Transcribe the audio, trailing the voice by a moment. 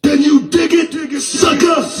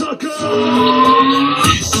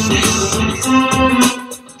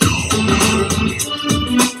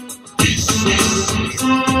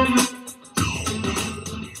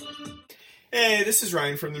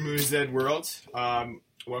from the Moozed world.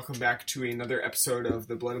 Welcome back to another episode of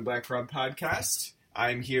the Blood and Black Rub podcast.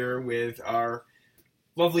 I'm here with our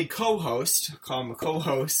lovely co-host. I'll call him a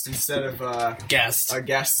co-host instead of a guest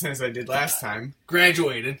as I did last time.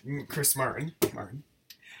 Graduated. Chris Martin.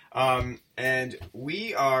 And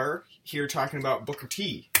we are here talking about Booker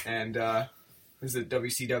T. And is it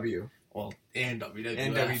WCW? Well, and WWF.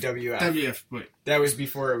 And WWF. WF, wait. That was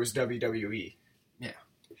before it was WWE.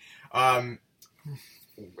 Yeah.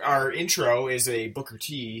 Our intro is a Booker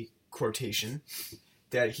T quotation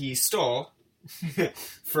that he stole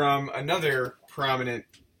from another prominent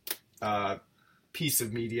piece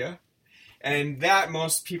of media, and that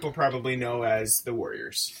most people probably know as The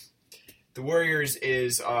Warriors. The Warriors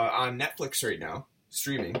is on Netflix right now,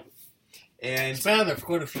 streaming. And it's been on there for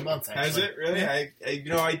quite a few months, actually. Has it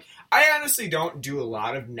really? I honestly don't do a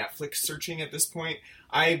lot of Netflix searching at this point.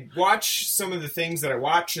 I watch some of the things that I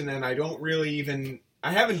watch, and then I don't really even...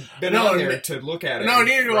 I haven't been on there to look at it. No,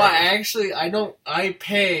 neither do I. Actually, I don't... I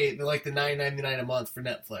pay the $9.99 a month for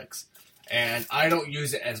Netflix, and I don't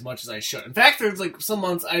use it as much as I should. In fact, there's some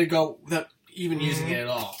months I go without even using it at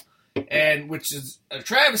all, and which is a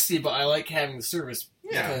travesty, but I like having the service.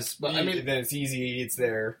 Yeah, because, but I mean, then it's easy. It's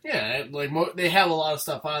there. Yeah, they have a lot of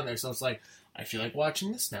stuff on there, so it's like I feel like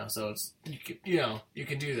watching this now. So it's you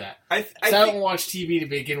can do that. I don't watch TV to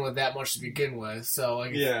begin with that much to begin with. So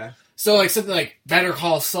so something like Better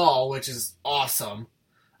Call Saul, which is awesome.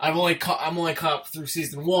 I'm only caught up through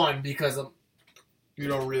season 1 because you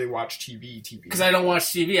don't really watch TV. Because I don't watch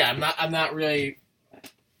TV. I'm not really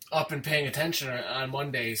up and paying attention on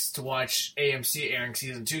Mondays to watch AMC airing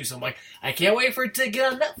season 2. So I'm like, I can't wait for it to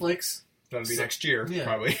get on Netflix. That'll be next year,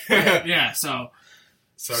 probably. yeah. So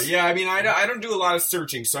yeah, I mean, I don't do a lot of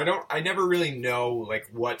searching, so I never really know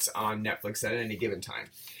what's on Netflix at any given time.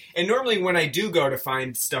 And normally when I do go to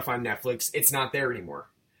find stuff on Netflix, it's not there anymore.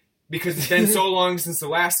 Because it's been so long since the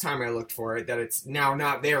last time I looked for it that it's now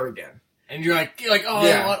not there again. And you're like, oh,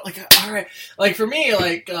 yeah. All right. For me,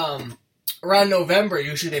 around November,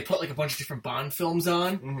 usually they put a bunch of different Bond films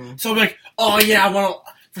on. Mm-hmm. So I'm like, oh yeah, I want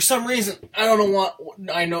to. For some reason, I don't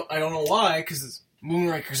know why, because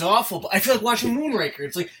Moonraker's awful. But I feel like watching Moonraker.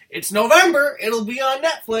 It's it's November, it'll be on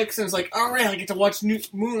Netflix, and it's all right, I get to watch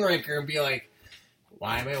Moonraker and be like,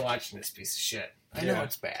 why am I watching this piece of shit? I know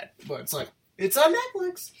it's bad, but it's on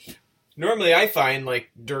Netflix. Normally, I find,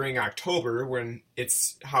 during October, when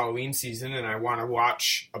it's Halloween season, and I want to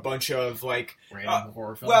watch a bunch of, random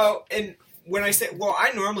horror films. Well, and when I say... Well,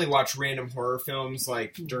 I normally watch random horror films,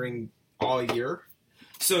 during all year.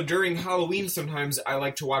 So during Halloween, sometimes I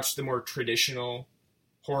like to watch the more traditional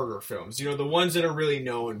horror films. The ones that are really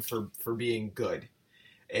known for being good.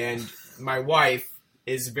 And my wife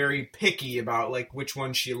is very picky about which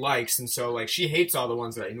one she likes, and so she hates all the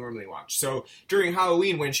ones that I normally watch. So during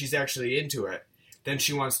Halloween, when she's actually into it, then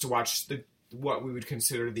she wants to watch what we would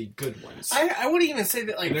consider the good ones. I wouldn't even say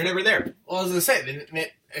that they're never there. Well, I was gonna say,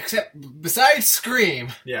 except besides Scream,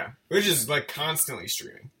 yeah, which is constantly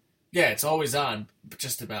streaming. Yeah, it's always on,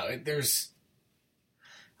 just about.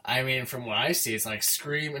 From what I see, it's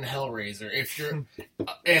Scream and Hellraiser. If you're...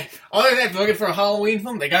 other than that, if you're looking for a Halloween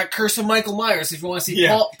film, they got Curse of Michael Myers. If you want to see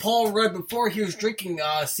Paul Rudd before he was drinking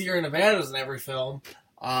Sierra Nevadas in every film,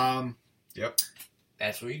 yep,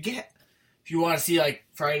 that's what you get. If you want to see,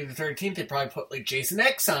 Friday the 13th, they probably put, Jason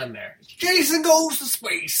X on there. Jason Goes to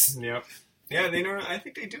Space! Yep. Yeah, they know. I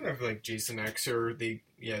think they do have, Jason X, or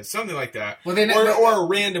something like that. Well, or a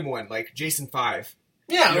random one, Jason 5.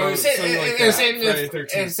 Yeah, same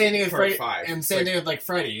thing with Freddy, 5. And same thing with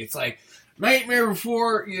Freddy. It's Nightmare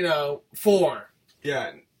Before 4.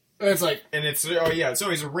 Yeah, it's and it's it's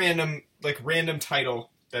always a random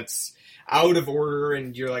title that's out of order,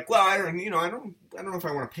 and you're well, I don't know if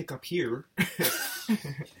I want to pick up here.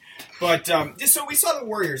 But so we saw the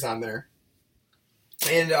Warriors on there,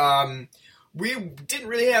 and we didn't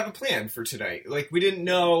really have a plan for tonight. We didn't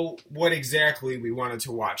know what exactly we wanted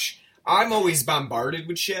to watch. I'm always bombarded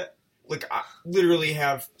with shit. I literally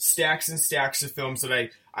have stacks and stacks of films that I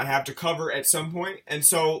have to cover at some point. And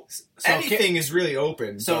so anything is really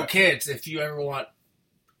open. So kids, if you ever want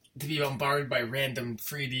to be bombarded by random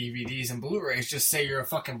free DVDs and Blu-rays, just say you're a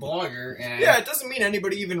fucking blogger. And yeah, it doesn't mean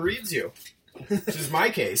anybody even reads you. Which is my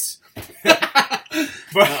case. But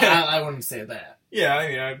I wouldn't say that.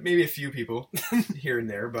 Yeah, maybe a few people here and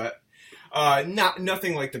there, but...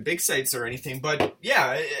 nothing like the big sites or anything, but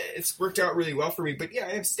yeah, it's worked out really well for me. But yeah,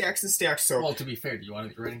 I have stacks and stacks. So, well, to be fair, do you want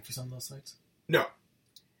to be writing for some of those sites? No,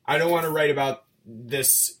 I don't want to write about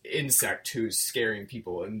this insect who's scaring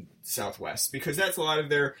people in Southwest, because that's a lot of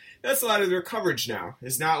their coverage now.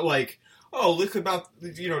 It's not oh, look about,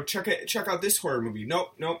 check out this horror movie.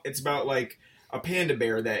 Nope. It's about, like, a panda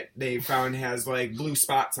bear that they found has, like, blue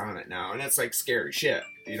spots on it now, and that's, like, scary shit.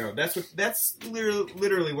 That's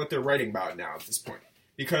literally what they're writing about now at this point.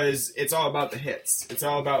 Because it's all about the hits. It's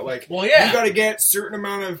all about, like, well, yeah. You gotta get a certain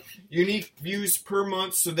amount of unique views per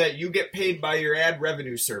month so that you get paid by your ad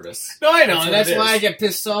revenue service. No, I know, and that's why I get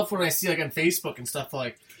pissed off when I see, like, on Facebook and stuff,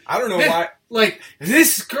 like... I don't know why... Like,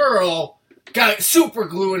 this girl got super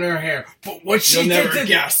glue in her hair, but what she did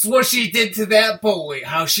to that bully,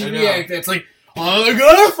 how she reacted, it's like, oh, they're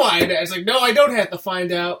gonna find out. It's like, no, I don't have to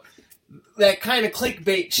find out. That kind of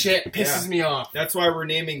clickbait shit pisses me off. That's why we're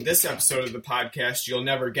naming this episode of the podcast, You'll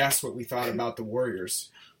Never Guess What We Thought About the Warriors.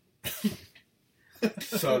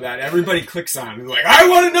 So that everybody clicks on and like, I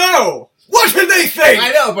want to know! What did they think?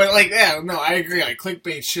 I know, but like, yeah, no, I agree. Like,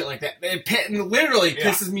 clickbait shit like that. It literally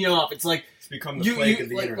pisses me off. It's like, it's become the plague of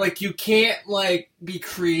the internet. Like, you can't, like, be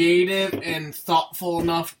creative and thoughtful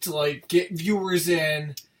enough to, like, get viewers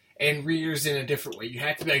in and readers in a different way. You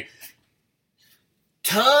have to be like,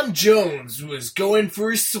 Tom Jones was going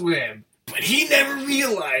for a swim, but he never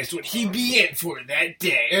realized what he'd be in for that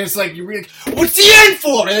day. And it's like, you're like, what's he in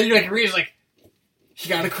for? And then you're like, readers like, he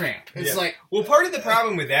got a cramp. It's like... Well, part of the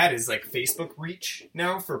problem with that is, like, Facebook reach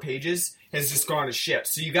now for pages has just gone to shit.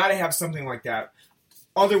 So you gotta have something like that.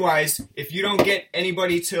 Otherwise, if you don't get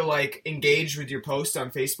anybody to, like, engage with your post on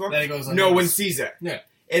Facebook, no one sees it. Yeah.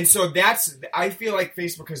 And so I feel like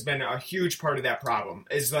Facebook has been a huge part of that problem,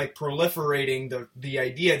 is like proliferating the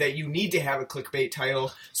idea that you need to have a clickbait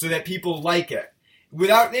title so that people like it.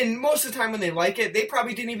 And most of the time when they like it, they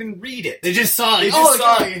probably didn't even read it. They just saw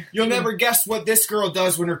it. You'll never guess what this girl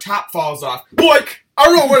does when her top falls off. Like, I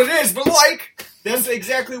don't know what it is, but like, that's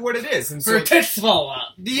exactly what it is. And so, her tits fall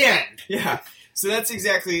out. The end. Yeah. So that's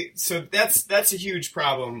a huge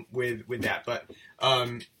problem with that. But,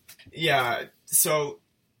 yeah, so...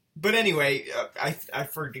 But anyway, I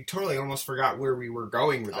totally almost forgot where we were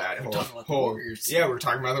going with that whole Warriors. Yeah, we're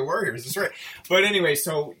talking about the Warriors. That's right. But anyway,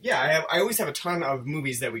 so yeah, I always have a ton of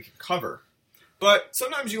movies that we could cover. But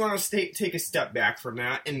sometimes you want to take a step back from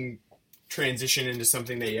that and transition into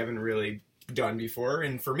something that you haven't really done before.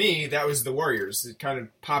 And for me, that was the Warriors. It kind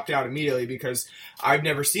of popped out immediately because I've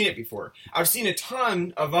never seen it before. I've seen a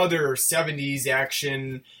ton of other 70s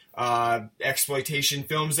action exploitation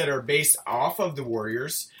films that are based off of the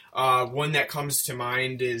Warriors. One that comes to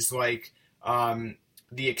mind is like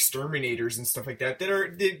the Exterminators and stuff like that.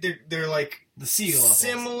 They're like the sea levels.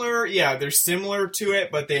 Similar. Yeah, they're similar to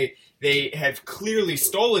it, but they have clearly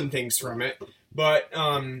stolen things from it. But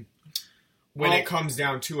when it comes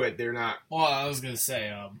down to it, they're not. Well, I was gonna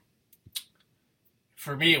say,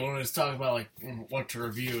 for me, when I was talking about like what to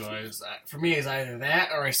review, for me it's either that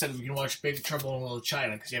or I said we can watch Big Trouble in Little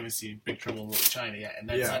China because you haven't seen Big Trouble in Little China yet, and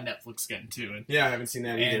that's on Netflix again too. And, I haven't seen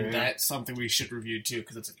that either. And that's something we should review too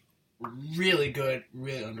because it's a really good,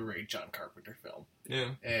 really underrated John Carpenter film. Yeah,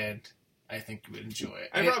 and I think you would enjoy it.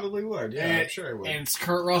 I probably would. Yeah, I'm sure I would. And it's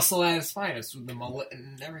Kurt Russell at his finest with the mullet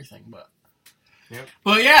and everything, but. Yep.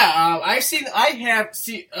 But yeah, we're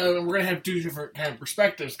gonna have two different kind of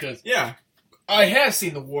perspectives because I have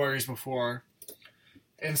seen the Warriors before,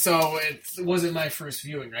 and so it wasn't my first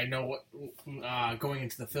viewing. I know what going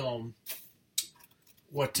into the film,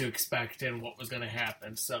 what to expect and what was going to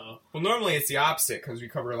happen. So, well, normally it's the opposite because we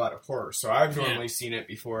cover a lot of horror. So I've normally seen it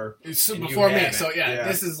before. It's before me. So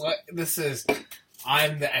this is.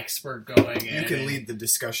 I'm the expert going. You can lead the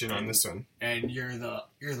discussion on this one, and you're the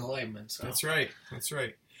layman. So that's right.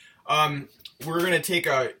 We're gonna take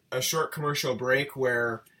a short commercial break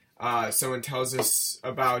where someone tells us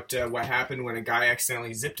about what happened when a guy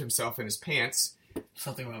accidentally zipped himself in his pants.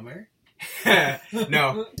 Something about Mary?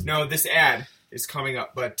 No. This ad is coming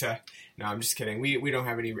up, but no, I'm just kidding. We don't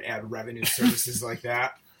have any ad revenue services like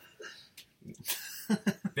that.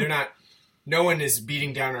 They're not. No one is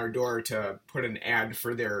beating down our door to put an ad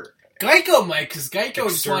for their Geico might, because Geico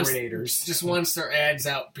just wants their ads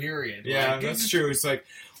out. Period. Yeah, that's true. It's like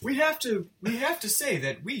we have to say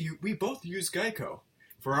that we both use Geico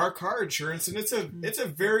for our car insurance, and it's a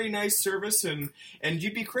very nice service, and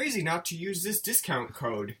you'd be crazy not to use this discount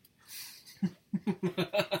code.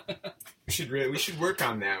 We should work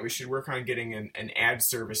on that. We should work on getting an ad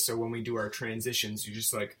service so when we do our transitions, you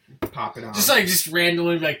just like pop it on. Just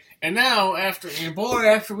randomly like, and now after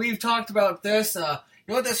we've talked about this, you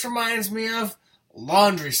know what this reminds me of?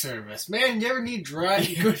 Laundry service. Man, you ever need dry?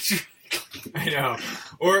 I know.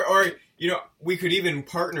 Or we could even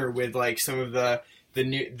partner with like some of the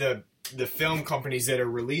film companies that are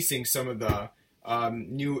releasing some of the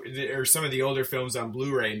new or some of the older films on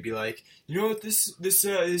Blu-ray and be like, you know what, this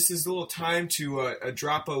is a little time to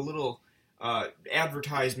drop a little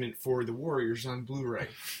advertisement for The Warriors on Blu-ray.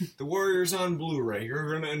 The Warriors on Blu-ray. You're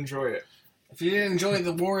going to enjoy it. If you didn't enjoy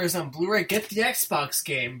The Warriors on Blu-ray, get the Xbox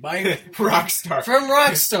game by Rockstar. From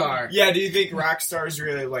Rockstar. Yeah, do you think Rockstar's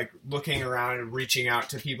really, like, looking around and reaching out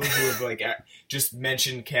to people who have, like, just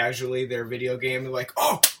mentioned casually their video game and like,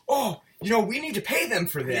 oh, you know, we need to pay them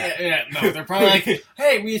for that. Yeah, no, they're probably like,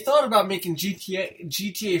 hey, we thought about making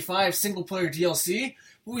GTA 5 single-player DLC,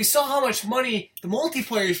 but we saw how much money the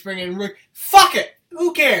multiplayer's bringing, and we're like, fuck it!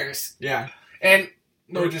 Who cares? Yeah. And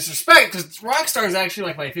no disrespect, because Rockstar is actually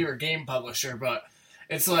like my favorite game publisher, but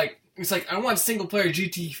it's like I want single player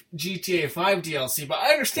GTA 5 DLC, but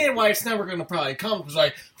I understand why it's never going to probably come, because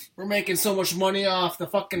like we're making so much money off the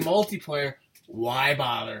fucking multiplayer. Why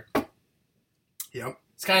bother? Yep.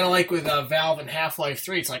 It's kind of like with Valve and Half-Life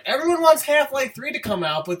 3. It's like everyone wants Half-Life 3 to come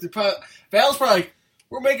out, but Valve's probably like,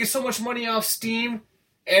 we're making so much money off Steam.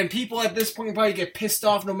 And people at this point probably get pissed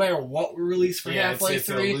off no matter what we release for Half-Life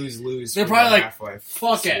 3. It's a lose-lose. They're probably like, Half-Life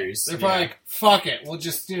fuck series. it. They're probably like, fuck it. We'll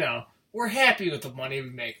just, we're happy with the money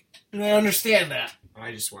we make. And I understand that.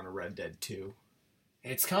 I just want a Red Dead 2.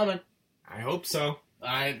 It's coming. I hope so.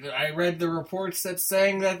 I read the reports that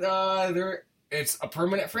saying that it's a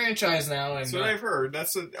permanent franchise now. And that's what I've heard.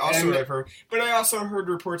 That's also what I've heard. But I also heard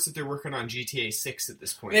reports that they're working on GTA 6 at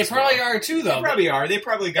this point. They probably are too, though. They probably are. They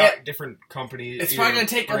probably got different companies. It's probably going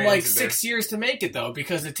to take them like 6 years to make it, though,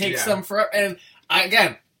 because it takes them forever. And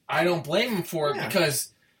I don't blame them for it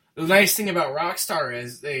because the nice thing about Rockstar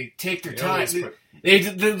is they take their time. They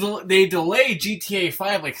delayed GTA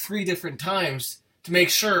 5 like 3 different times to make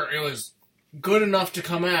sure it was good enough to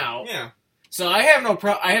come out. Yeah. So I have no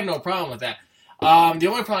problem with that. The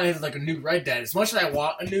only problem is like a new Red Dead. As much as I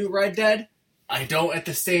want a new Red Dead, I don't at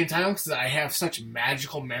the same time because I have such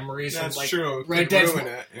magical memories from like true. Red Dead's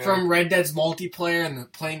from Red Dead's multiplayer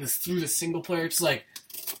and playing this through the single player. It's like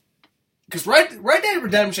because Red Dead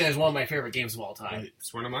Redemption is one of my favorite games of all time.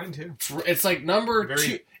 It's one of mine too. It's like number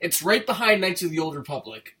 2. It's right behind Knights of the Old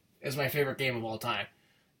Republic is my favorite game of all time.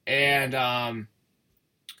 And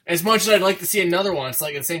as much as I'd like to see another one, it's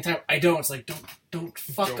like at the same time I don't. It's like don't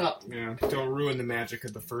fuck up. Yeah, don't ruin the magic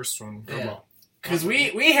of the first one. Because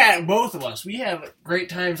we had both of us. We have great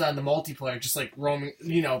times on the multiplayer, just like roaming,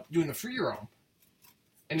 doing the free roam,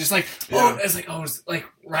 and just like it's like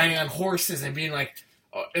riding on horses and being like,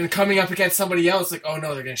 and coming up against somebody else. Like, oh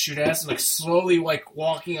no, they're gonna shoot at us. And like slowly like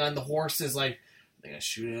walking on the horses. Like, they're gonna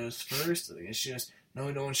shoot at us first. Are they gonna shoot us?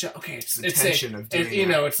 No one shot. Okay, it's the tension of doing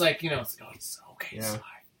it's like it's okay. Yeah.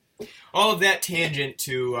 All of that tangent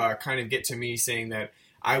to kind of get to me saying that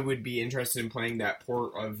I would be interested in playing that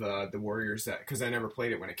port of the Warriors because I never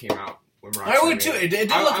played it when it came out. I would too.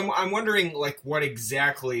 I'm wondering like what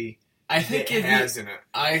exactly it has in it.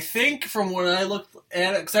 I think from when I looked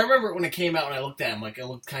at it, because I remember when it came out and I looked at it, like it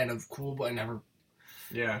looked kind of cool, but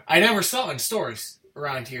I never saw it in stores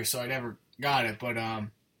around here, so I never got it. But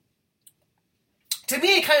to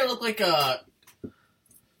me, it kind of looked like a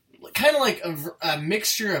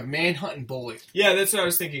mixture of Manhunt and Bully. Yeah, that's what I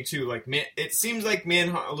was thinking too. Like, it seems like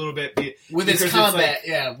Manhunt a little bit with its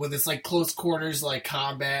combat. With its like close quarters like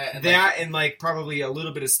combat. And and like probably a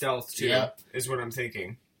little bit of stealth too. Yeah. Is what I'm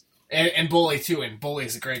thinking. And Bully too. And Bully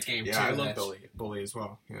is a great game too. Yeah, I love Bully as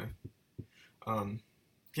well. Yeah.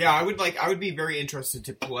 Yeah, I would be very interested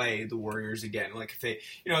to play the Warriors again. Like if they,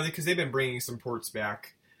 because they've been bringing some ports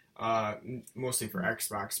back. Mostly for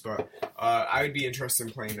Xbox, but I would be interested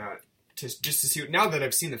in playing that just to see. Now that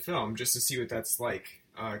I've seen the film, just to see what that's like.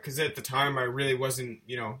 Because at the time, I really wasn't.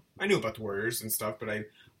 I knew about the Warriors and stuff, but I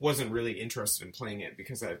wasn't really interested in playing it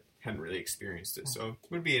because I hadn't really experienced it. So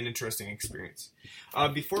it would be an interesting experience.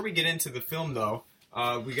 Before we get into the film, though,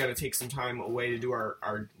 we got to take some time away to do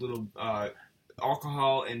our little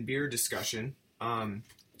alcohol and beer discussion.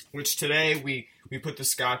 Which today we put the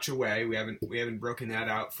scotch away. We haven't broken that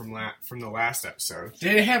out from the last episode. They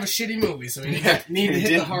didn't have a shitty movie, so we didn't need to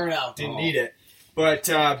hit the hard alcohol. Didn't need it. But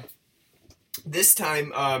this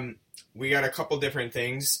time we got a couple different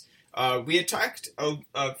things. We had talked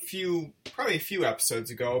a few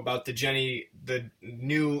episodes ago about the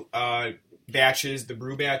new batches, the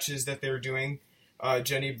brew batches that they were doing.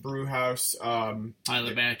 Jenny Brewhouse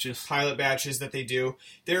pilot batches that they do.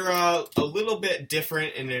 They're a little bit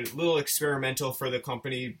different and a little experimental for the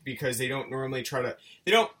company because they don't normally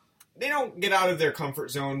they don't get out of their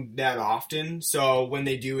comfort zone that often. So when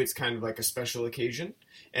they do, it's kind of like a special occasion.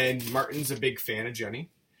 And Martin's a big fan of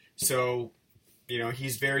Jenny, so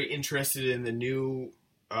he's very interested in the new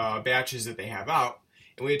batches that they have out.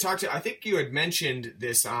 And we had talked I think you had mentioned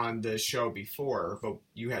this on the show before, but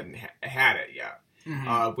you hadn't had it yet.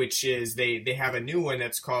 Mm-hmm. Which is they have a new one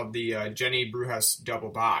that's called the Jenny Brewhouse Double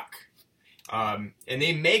Bock, And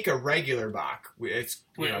they make a regular Bock. It's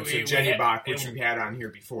Jenny Bock, which we've had on here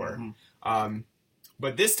before. Mm-hmm.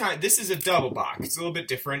 But this time, this is a double Bock. It's a little bit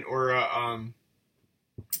different, and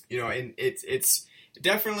it's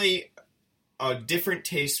definitely a different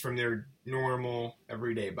taste from their normal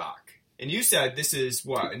everyday Bock. And you said this is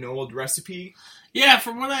what, an old recipe? Yeah,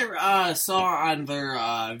 from what I saw on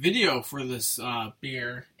their video for this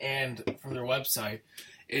beer and from their website,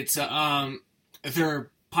 it's their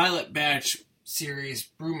pilot batch series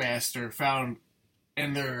brewmaster found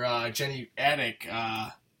in their Jenny attic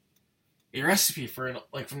a recipe for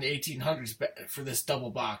from the 1800s for this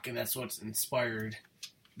double Bock, and that's what's inspired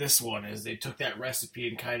this one. Is they took that recipe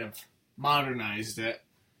and kind of modernized it,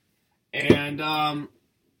 and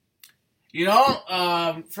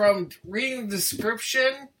from reading the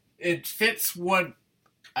description, it fits what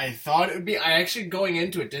I thought it would be. I actually, going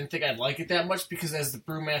into it, didn't think I'd like it that much because, as the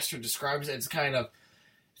brewmaster describes it, it's got a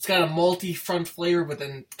malty front flavor, but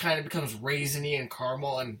then kind of becomes raisiny and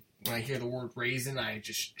caramel. And when I hear the word raisin, I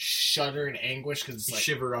just shudder in anguish because it's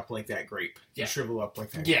shiver up like that grape. Yeah, you shrivel up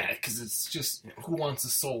like that. Yeah, because it's just who wants a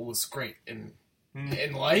soulless grape in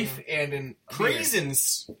life and in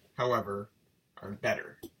craisins, however, are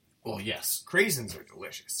better. Well, yes, craisins are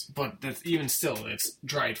delicious, but that's even still, it's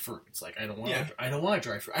dried fruit. It's like I don't want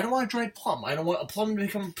dried fruit. I don't want a dried plum. I don't want a plum to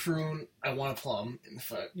become a prune. I want a plum.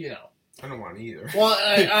 I don't want either. Well,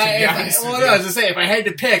 I was gonna say, if I had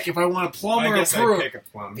to pick, if I want a plum or a prune, I'd pick a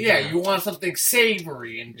plum. Yeah, you want something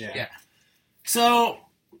savory and yeah. So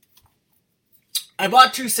I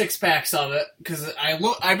bought 2 6-packs of it because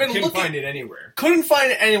couldn't find it anywhere. Couldn't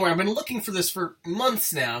find it anywhere. I've been looking for this for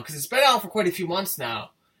months now because it's been out for quite a few months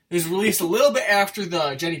now. It was released a little bit after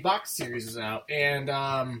the Jenny Bock series is out, and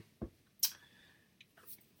I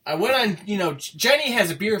went on, Jenny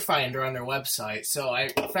has a beer finder on their website, so I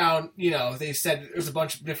found, they said there's a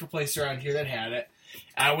bunch of different places around here that had it.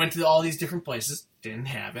 I went to all these different places, didn't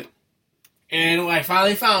have it. And when I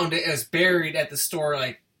finally found it, it was buried at the store,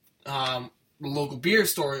 the local beer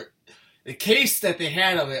store. The case that they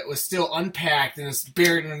had of it was still unpacked, and it's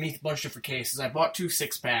buried underneath a bunch of different cases. I bought 2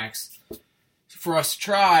 6-packs for us to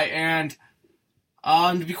try, and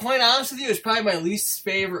to be quite honest with you, it's probably my least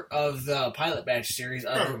favorite of the Pilot Batch series.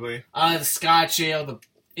 Probably. The Scotch Ale, the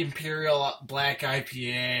Imperial Black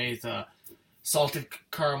IPA, the Salted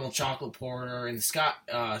Caramel Chocolate Porter, and the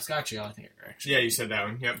Scotch Ale, I think, actually. Yeah, you said that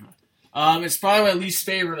one, yep. It's probably my least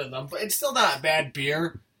favorite of them, but it's still not a bad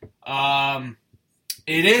beer.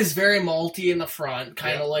 It is very malty in the front,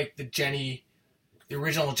 kind of like the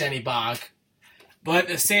original Jenny Bock. But at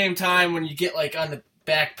the same time, when you get on the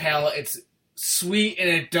back palate, it's sweet,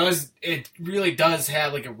 and it really does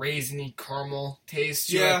have a raisiny caramel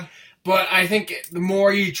taste to it. But I think the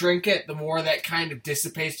more you drink it, the more that kind of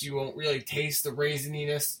dissipates. You won't really taste the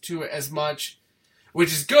raisininess to it as much,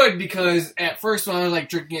 which is good because at first when I was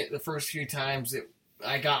drinking it the first few times,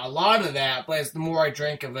 I got a lot of that. But as the more I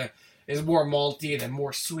drank of it, it's more malty and then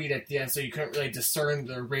more sweet at the end, so you couldn't really discern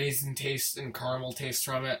the raisin taste and caramel taste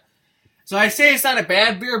from it. So I say it's not a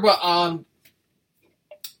bad beer, but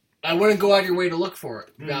I wouldn't go out of your way to look for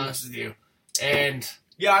it, to be honest with you. And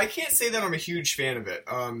yeah, I can't say that I'm a huge fan of it.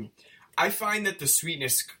 I find that the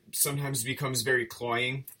sweetness sometimes becomes very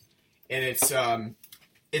cloying, and it's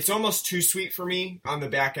almost too sweet for me on the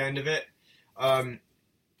back end of it.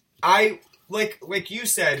 I like you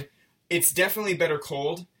said, it's definitely better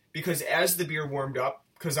cold because as the beer warmed up,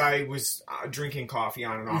 because I was drinking coffee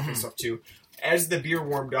on and off and stuff too. As the beer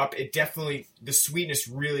warmed up, the sweetness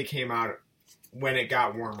really came out when it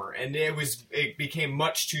got warmer, and it became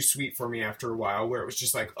much too sweet for me after a while, where it was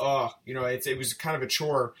just it was kind of a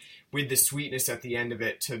chore with the sweetness at the end of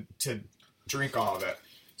it to drink all of it.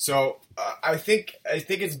 So I think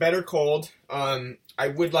it's better cold. I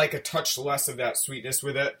would like a touch less of that sweetness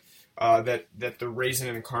with it that the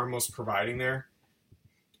raisin and caramel is providing there.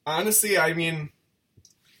 Honestly, I mean,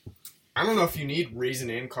 I don't know if you need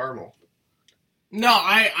raisin and caramel. No,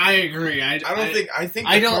 I agree. I think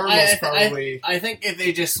the caramels probably. I think if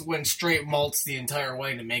they just went straight malts the entire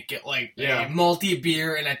way to make it a malty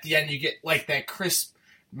beer, and at the end you get that crisp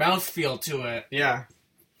mouthfeel to it. Yeah,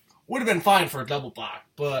 would have been fine for a double Bock,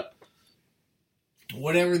 but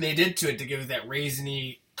whatever they did to it to give it that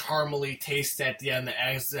raisiny, caramely taste at the end that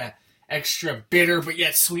adds that extra bitter but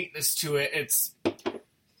yet sweetness to it, it's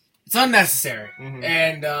unnecessary. Mm-hmm.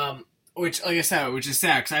 And which, like I said, which is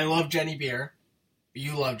sad because I love Jenny beer.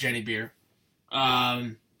 You love Jenny beer.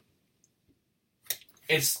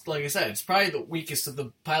 It's like I said, it's probably the weakest of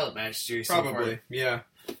the Pilot Batch series. Probably, so far.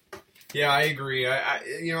 Yeah, I agree.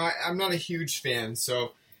 I'm not a huge fan,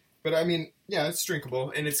 so But I mean, yeah, it's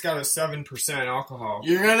drinkable, and it's got a 7% alcohol.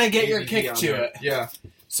 You're gonna get your ABV kick on to there. it. Yeah.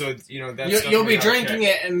 So that's You'll be definitely drinking okay.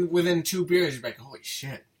 it, and within 2 beers, you're like, holy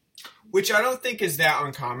shit. Which I don't think is that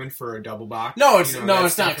uncommon for a double bock. No, it's You know,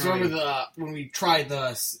 that's not. Because definitely- remember when we tried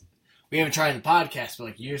we haven't tried the podcast, but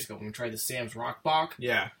like years ago when we tried the Sam's Rock Bock,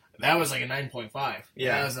 Yeah. that was like a 9.5.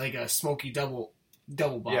 Yeah. That was like a smoky double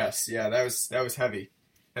bock. Yes. Yeah. That was heavy.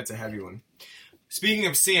 That's a heavy one. Speaking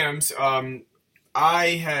of Sam's, I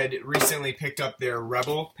had recently picked up their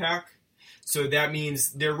Rebel pack. So that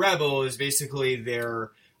means their Rebel is basically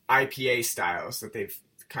their IPA styles that they've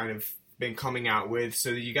kind of been coming out with. So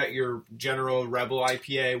you got your general Rebel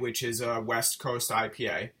IPA, which is a West Coast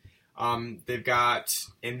IPA. They've got,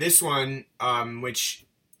 in this one, which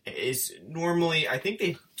is normally, I think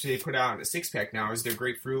they put out in a 6-pack now, is their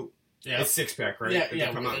grapefruit. Yeah. It's 6-pack, right? Yeah, That they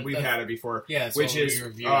yeah, come out. well, We've had it before. Yeah, that's which what is we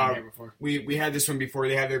reviewed on here before. we had this one before.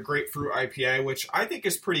 They have their grapefruit IPA, which I think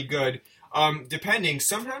is pretty good. Depending,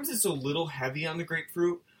 sometimes it's a little heavy on the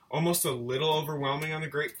grapefruit, almost a little overwhelming on the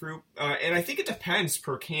grapefruit, and I think it depends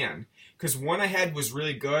per can. Because one I had was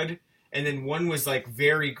really good, and then one was like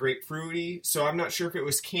very grapefruity. So I'm not sure if it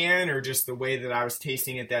was can or just the way that I was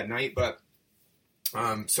tasting it that night. But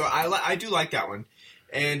so I do like that one,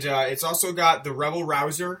 and it's also got the Rebel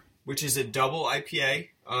Rouser, which is a double IPA,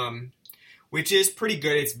 which is pretty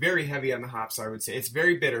good. It's very heavy on the hops, I would say. It's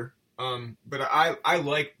very bitter, but I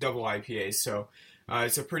like double IPAs, so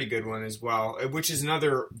it's a pretty good one as well, which is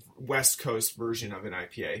another West Coast version of an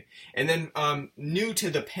IPA. And then new to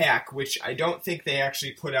the pack, which I don't think they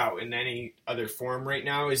actually put out in any other form right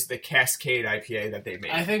now, is the Cascade IPA that they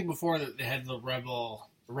made. I think before that they had the Rebel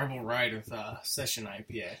Rider Session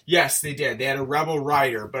IPA. Yes, they did. They had a Rebel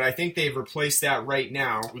Rider, but I think they've replaced that right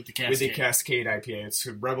now With the Cascade. Cascade IPA. It's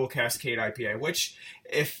a Rebel Cascade IPA, which,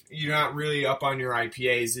 if you're not really up on your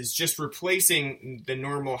IPAs, is just replacing the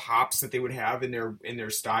normal hops that they would have in their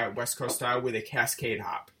style, West Coast style, with a Cascade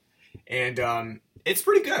hop. And it's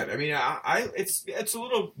pretty good. I mean, it's a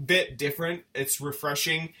little bit different. It's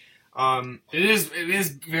refreshing. It is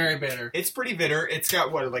very bitter. It's pretty bitter. It's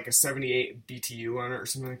got like a 78 BTU on it or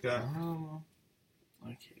something like that. I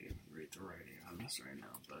can't even read the writing on this right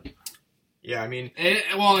now, but Yeah, I mean, it's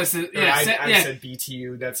I said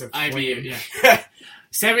BTU. That's a IBU. flame. Yeah.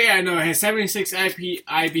 It has 76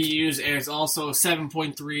 IBUs and it's also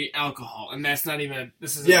 7.3 alcohol, and that's not even.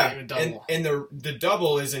 This isn't even double. And the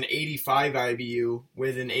double is an 85 IBU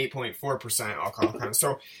with an 8.4% alcohol content.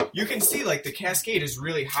 So you can see like the Cascade is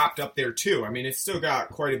really hopped up there too. I mean, it's still got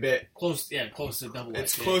quite a bit. Close to double.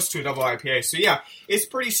 It's IPA. close to a double IPA. So yeah, it's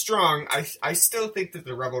pretty strong. I still think that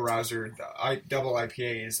the Rebel Rouser double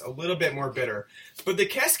IPA is a little bit more bitter, but the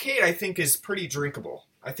Cascade I think is pretty drinkable.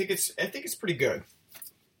 I think it's pretty good.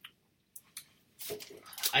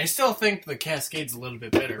 I still think the Cascade's a little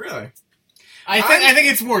bit bitter. Really? I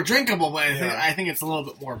think it's more drinkable, but I think it's a little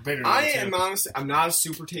bit more bitter. I'm not a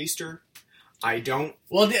super taster. I don't.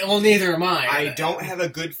 Well, neither am I. I don't have a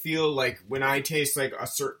good feel like when I taste like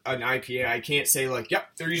an IPA. I can't say like,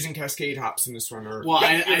 "Yep, they're using Cascade hops in this one." Or well,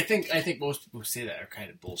 yep, I think most people who say that are kind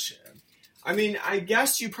of bullshit. I mean, I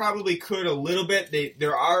guess you probably could a little bit.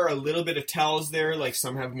 There are a little bit of tells there. Like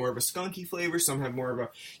some have more of a skunky flavor, some have more of a.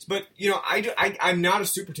 But I'm not a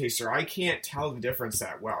super taster. I can't tell the difference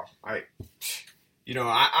that well. I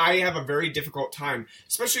have a very difficult time,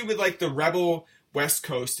 especially with like the Rebel West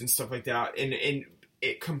Coast and stuff like that, and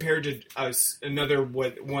it compared to another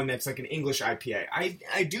one that's like an English IPA.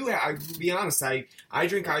 I'll be honest, I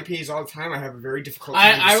drink IPAs all the time. I have a very difficult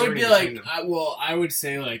time. I would be like, them. I would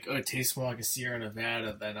say like, it tastes more like a Sierra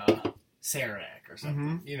Nevada than a Saranac or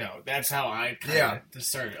something. Mm-hmm. That's how I kind of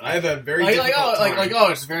discern it. Like, I have a very difficult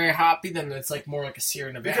time. It's very hoppy. Then it's like more like a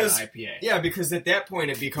Sierra Nevada IPA. Yeah, because at that point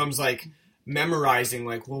it becomes like memorizing,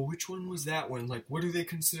 like, well, which one was that one? Like, what do they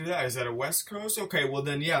consider that? Is that a West Coast? Okay, well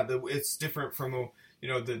then, yeah, it's different from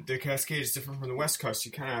the Cascade is different from the West Coast.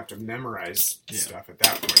 You kind of have to memorize stuff at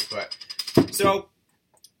that point. But so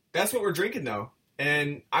that's what we're drinking though,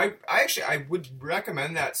 and I would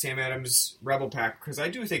recommend that Sam Adams Rebel pack because I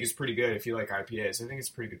do think it's pretty good if you like IPAs. I think it's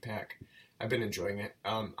a pretty good pack. I've been enjoying it.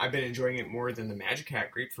 I've been enjoying it more than the Magic Hat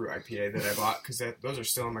Grapefruit IPA that I bought because those are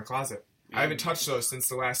still in my closet. I haven't touched those since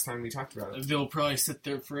the last time we talked about it. They'll probably sit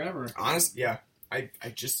there forever. Honestly, yeah.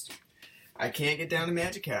 I can't get down to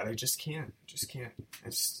Magic Hat. I just can't.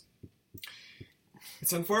 It's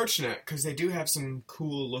unfortunate because they do have some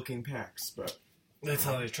cool looking packs, but that's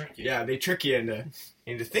how they trick you. Yeah, they trick you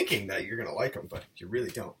into thinking that you're gonna like them, but you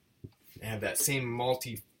really don't. They have that same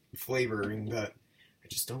malty flavoring that I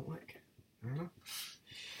just don't like. I don't know.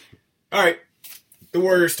 All right, the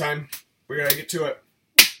Warriors time. We gotta get to it.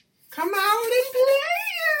 Come out and play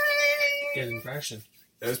Good impression.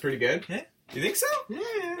 That was pretty good? Yeah. You think so? Yeah.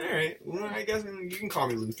 All right. Well, I guess you can call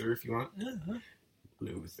me Luther if you want. Uh-huh.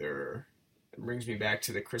 Luther. It brings me back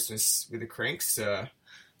to the Christmas with the Cranks.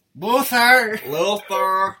 Luther!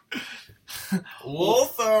 Luther!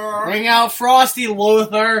 Luther! Bring out Frosty,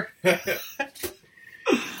 Luther!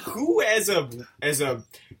 Who, as a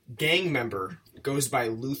gang member, goes by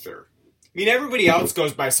Luther? I mean, everybody else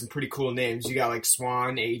goes by some pretty cool names. You got, like,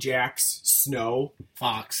 Swan, Ajax, Snow.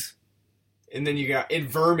 Fox. And then you got... And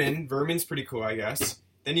Vermin. Vermin's pretty cool, I guess.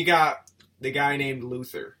 Then you got the guy named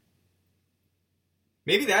Luther.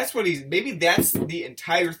 Maybe that's the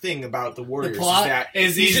entire thing about the Warriors. The plot is that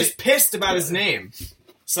is he's just pissed about his name.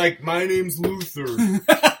 It's like, my name's Luther.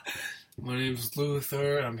 My name's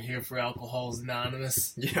Luther, and I'm here for Alcohol's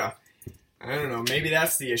Anonymous. Yeah. I don't know. Maybe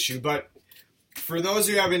that's the issue. But for those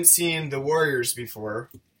who haven't seen the Warriors before,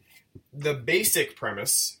 the basic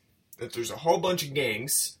premise that there's a whole bunch of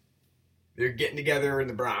gangs. They're getting together in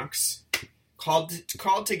the Bronx, called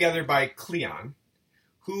together by Cleon,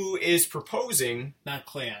 who is proposing... Not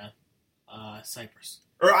Cleon. Cyprus.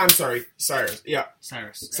 Or, I'm sorry, Cyrus. Yeah.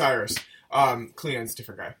 Cyrus. Cyrus. Cleon's a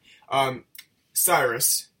different guy.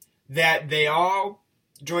 Cyrus, that they all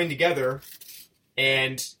join together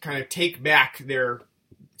and kind of take back the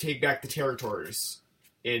territories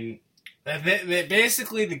in...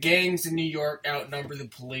 Basically, the gangs in New York outnumber the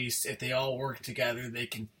police. If they all work together, they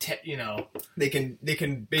can, They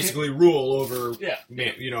can basically rule over, yeah,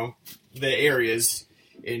 the areas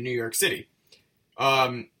in New York City.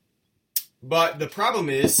 But the problem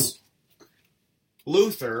is,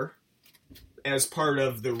 Luther, as part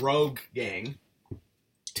of the Rogue Gang,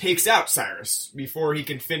 takes out Cyrus before he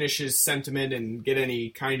can finish his sentiment and get any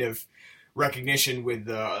kind of recognition with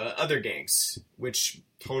the other gangs, which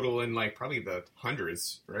total in like probably the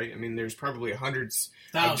hundreds, right? I mean, there's probably thousands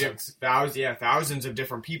of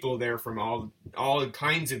different people there from all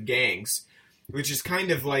kinds of gangs, which is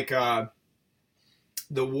kind of like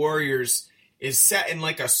the Warriors is set in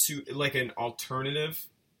like an alternative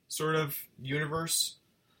sort of universe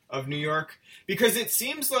of New York, because it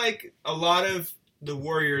seems like a lot of the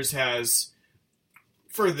Warriors has,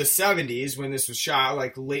 for the 70s, when this was shot,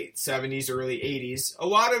 like late 70s, early 80s, a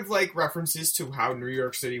lot of like references to how New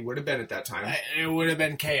York City would have been at that time. It would have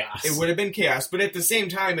been chaos. It would have been chaos, but at the same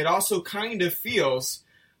time, it also kind of feels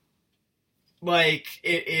like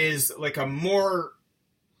it is like a more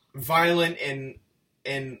violent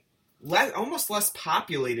and almost less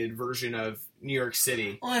populated version of New York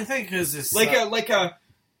City. Well, I think because it's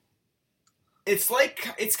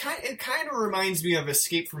it kind of reminds me of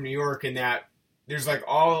Escape from New York in that there's like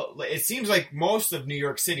it seems like most of New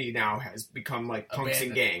York City now has become like punks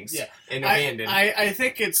and gangs, and abandoned. I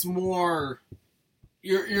think it's more.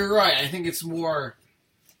 You're right. I think it's more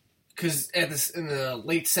because in the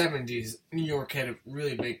late 70s, New York had a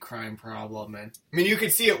really big crime problem, and I mean you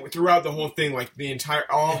could see it throughout the whole thing. Like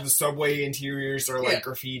all of the subway interiors are like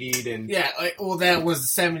graffitied and that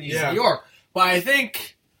was the 70s New York. But I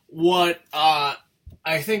think where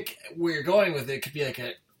you're going with it could be like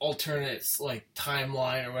an alternate like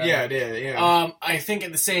timeline or whatever. Yeah, it is. Yeah. I think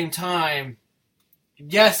at the same time,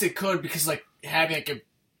 yes, it could, because like having like a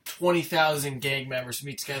 20,000 gang members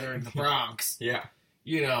meet together in the Bronx. Yeah.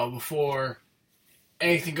 Before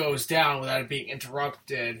anything goes down without it being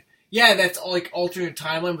interrupted. Yeah, that's like alternate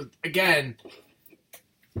timeline, but again,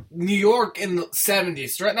 New York in the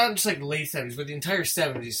 70s, right? Not just like late 70s, but the entire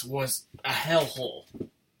 70s was a hellhole.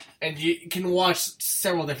 And you can watch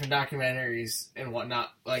several different documentaries and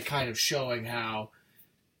whatnot, like kind of showing how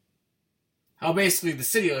basically the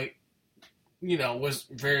city, like, was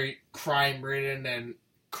very crime-ridden and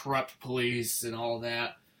corrupt police and all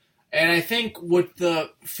that. And I think what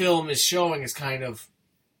the film is showing is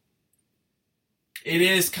it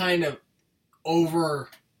is kind of over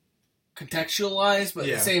contextualized, but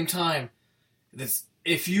at the same time,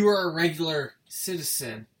 if you are a regular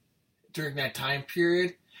citizen during that time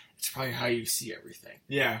period, it's probably how you see everything.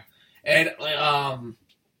 Yeah. And,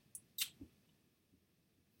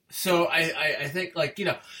 so I think,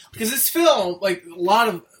 because this film, like a lot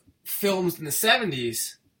of films in the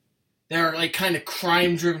 70s, they're like kind of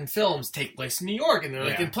crime-driven films take place in New York, and they're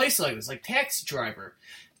like in places like this, like Taxi Driver,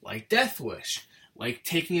 like Death Wish, like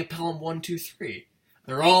Taking a Pelham 1-2-3.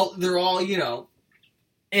 They're all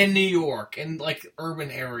in New York, in like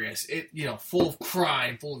urban areas, full of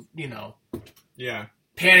crime, full of,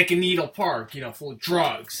 Panic in Needle Park, full of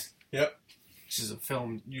drugs. Yep. Which is a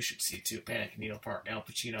film you should see too, Panic in Needle Park, Al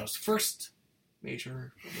Pacino's first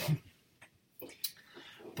major film.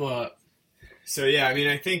 But So yeah, I mean,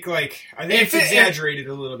 I think it's exaggerated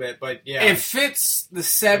a little bit, but yeah, it fits the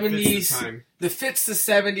 70s. It fits the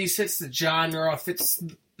 70s, fits the genre, fits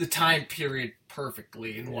the time period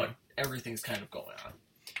perfectly, and what everything's kind of going on.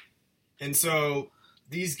 And so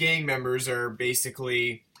these gang members are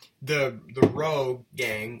basically the rogue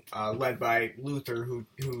gang led by Luther, who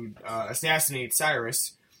assassinates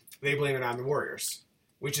Cyrus. They blame it on the Warriors,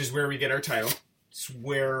 which is where we get our title. It's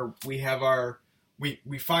where we have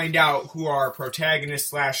we find out who our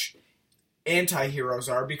protagonists / anti-heroes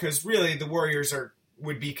are, because really the Warriors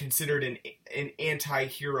would be considered an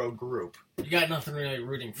anti-hero group. You got nothing really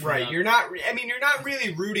rooting for. Right, them. you're not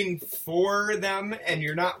really rooting for them, and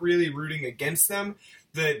you're not really rooting against them.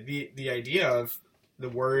 The idea of the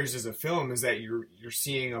Warriors as a film is that you're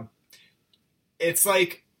seeing it's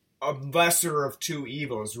like a lesser of two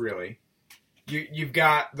evils, really. You've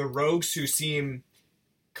got the rogues who seem,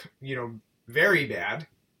 very bad,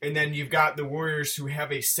 and then you've got the Warriors who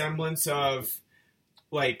have a semblance of,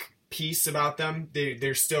 peace about them.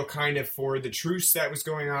 They're still kind of for the truce that was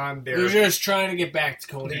going on. They're just trying to get back to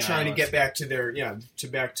Coney Island. They're trying to get back to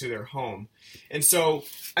back to their home. And so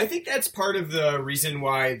I think that's part of the reason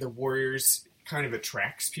why the Warriors kind of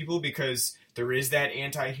attracts people, because there is that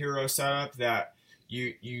anti-hero setup that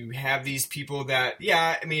you have these people that,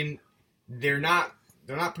 they're not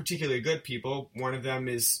particularly good people. One of them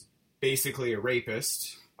is basically a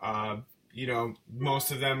rapist.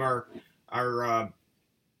 Most of them are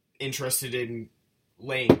interested in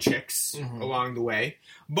laying chicks along the way.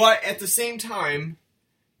 But at the same time,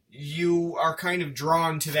 you are kind of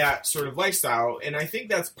drawn to that sort of lifestyle. And I think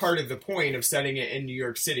that's part of the point of setting it in New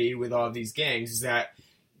York City with all these gangs, is that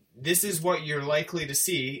this is what you're likely to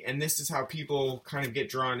see, and this is how people kind of get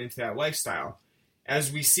drawn into that lifestyle.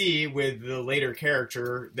 As we see with the later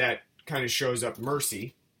character that kind of shows up,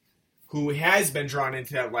 Mercy, who has been drawn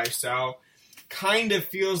into that lifestyle, kind of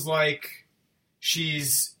feels like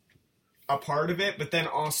she's a part of it, but then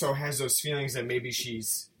also has those feelings that maybe she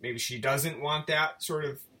doesn't want that sort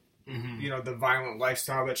of, the violent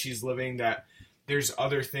lifestyle that she's living, that there's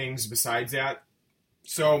other things besides that.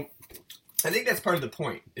 So I think that's part of the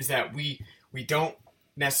point, is that we don't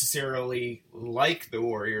necessarily like the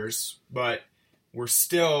Warriors, but we're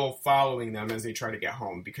still following them as they try to get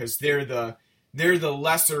home, because they're the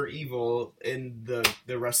lesser evil in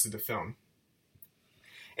the rest of the film.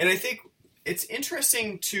 And I think it's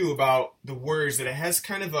interesting too about the Warriors that it has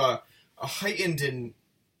kind of a heightened and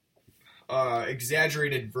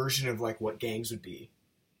exaggerated version of what gangs would be,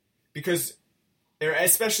 because they're,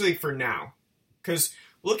 especially for now, because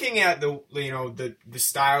looking at the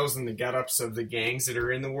styles and the get-ups of the gangs that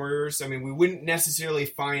are in the Warriors, I mean, we wouldn't necessarily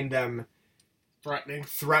find them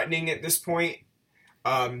threatening at this point.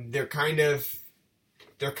 They're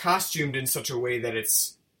costumed in such a way that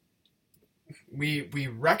it's we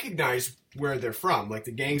recognize where they're from, like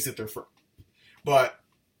the gangs that they're from. But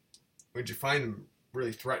would you find them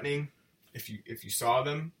really threatening if you saw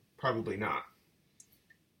them? Probably not.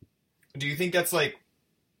 Do you think that's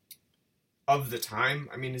of the time?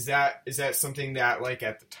 I mean, is that something that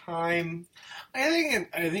at the time? I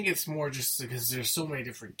think it's more just because there's so many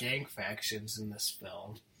different gang factions in this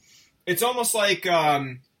film. It's almost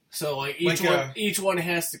each one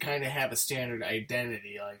has to kind of have a standard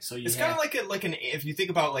identity. It's kind of like if you think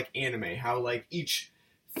about anime, how each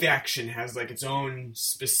faction has its own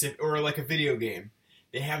specific, or a video game,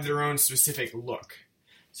 they have their own specific look.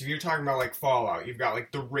 So if you're talking about Fallout, you've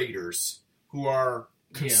got the Raiders, who are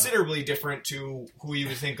considerably different to who you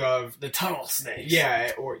would think of the Tunnel Snakes.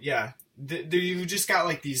 You've just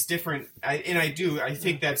got these different, I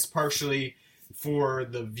think that's partially for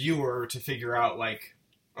the viewer to figure out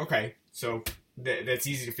okay, so that's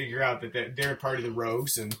easy to figure out that they're part of the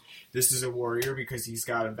Rogues, and this is a warrior because he's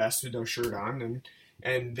got a vest with no shirt on,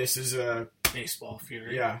 and this is a Baseball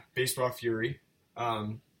Fury. Yeah, Baseball Fury.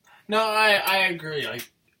 No, I agree.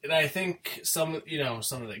 And I think some of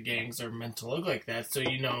the gangs are meant to look like that, so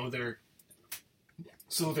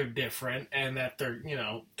they're different, and that they're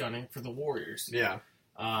gunning for the Warriors. Yeah.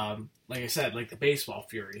 Like I said, the Baseball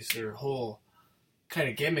Furies, their whole kind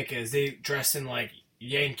of gimmick is they dress in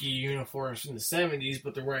Yankee uniforms from the 70s,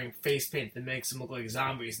 but they're wearing face paint that makes them look like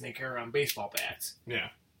zombies, and they carry around baseball bats. Yeah.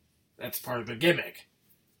 That's part of their gimmick.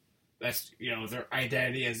 That's, their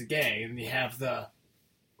identity as a gang. And you have the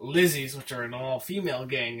Lizzies, which are an all-female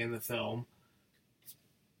gang in the film.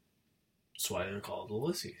 That's why they're called the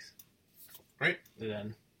Lizzies. Right. And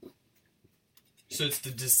then... So it's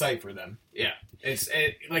to decipher them. Yeah. It's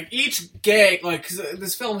each gang, because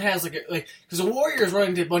this film has because the Warriors run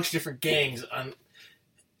into a bunch of different gangs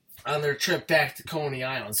on their trip back to Coney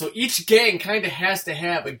Island. So each gang kind of has to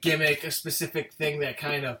have a gimmick, a specific thing that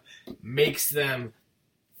kind of makes them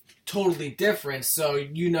totally different. So,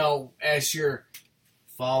 as you're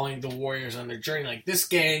following the Warriors on their journey, like this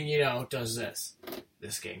gang, does this.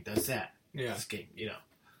 This gang does that. Yeah. This gang,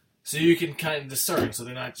 So you can kind of discern, so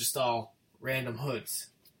they're not just all random hoods.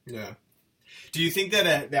 Yeah. Do you think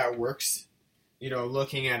that works,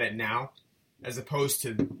 looking at it now, as opposed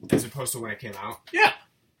to when it came out? Yeah.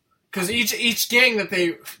 Because each gang that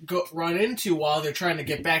they run into while they're trying to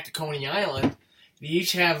get back to Coney Island, they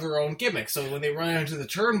each have their own gimmick. So when they run into the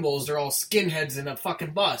Turnbulls, they're all skinheads in a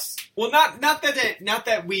fucking bus. Well, not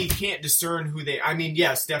that we can't discern who they. I mean,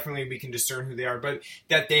 yes, definitely we can discern who they are, but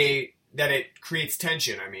that it creates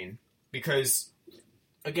tension. I mean, because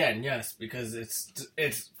again, yes, because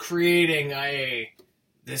it's creating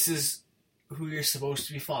this is who you're supposed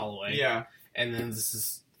to be following. Yeah, and then this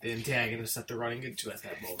is the antagonist that they're running into at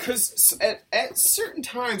that moment. Because at certain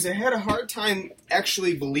times, I had a hard time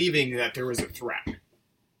actually believing that there was a threat.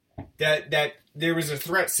 That there was a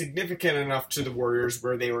threat significant enough to the Warriors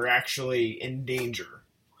where they were actually in danger,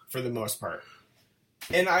 for the most part.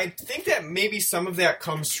 And I think that maybe some of that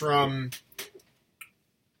comes from...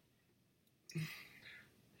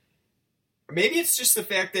 Maybe it's just the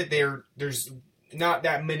fact that there's not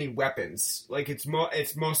that many weapons. Like it's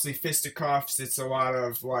mostly fisticuffs. It's a lot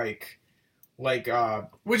of like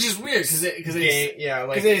which is weird because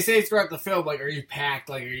they say throughout the film, like, are you packed?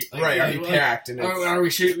 Like, are you packed? And are we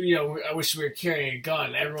I wish we were carrying a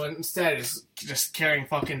gun. Everyone instead is just carrying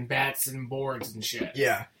fucking bats and boards and shit.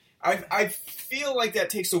 Yeah, I feel like that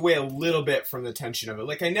takes away a little bit from the tension of it.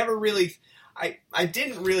 Like I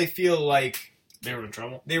didn't really feel like they were in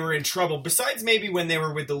trouble. They were in trouble. Besides maybe when they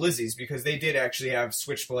were with the Lizzies, because they did actually have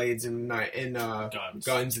switchblades and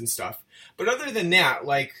guns and stuff. But other than that,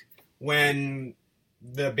 like when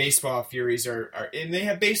the baseball Furies are and they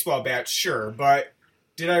have baseball bats, sure. But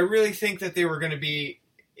did I really think that they were going to be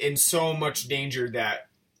in so much danger that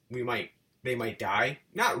they might die?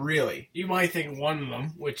 Not really. You might think one of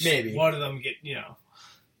them, which maybe one of them get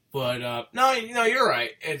But no, you're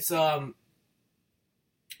right. It's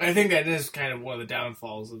I think that is kind of one of the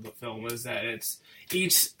downfalls of the film, is that it's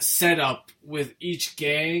each setup with each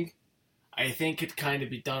gang, I think could kind of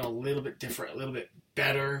be done a little bit different, a little bit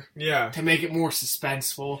better. Yeah. To make it more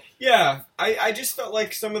suspenseful. Yeah. I just felt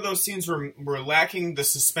like some of those scenes were lacking the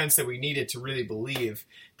suspense that we needed to really believe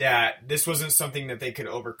that this wasn't something that they could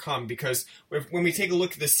overcome. Because when we take a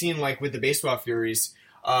look at the scene like with the baseball Furies,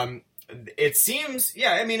 it seems,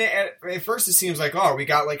 at first it seems like, we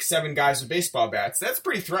got like 7 guys with baseball bats. That's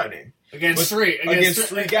pretty threatening. Against three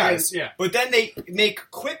guys. Yeah. But then they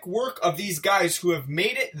make quick work of these guys who have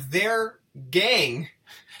made it their gang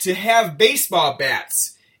to have baseball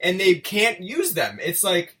bats, and they can't use them. It's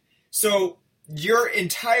like, so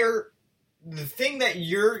the thing that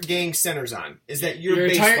your gang centers on is that you're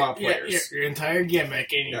baseball players. Your entire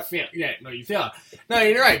gimmick, and you fail. Yeah, no, you fail. No,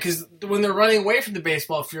 you're right, because when they're running away from the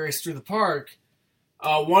baseball Furies through the park,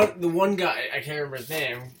 the one guy, I can't remember his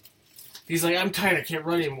name, he's like, I'm tired, I can't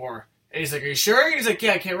run anymore. And he's like, are you sure? He's like,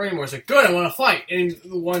 yeah, I can't run anymore. He's like, good, I want to fight. And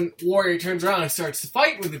the one warrior turns around and starts to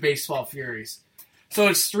fight with the baseball Furies. So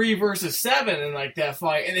it's 3 versus 7 in like that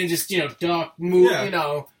fight, and then just, duck, move,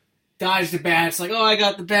 dodge the bat. It's like, I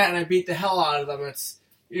got the bat and I beat the hell out of them. It's,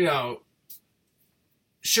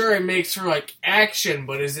 sure, it makes for like action,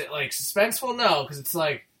 but is it like suspenseful? No, because it's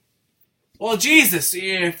like, well, Jesus,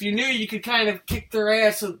 if you knew you could kind of kick their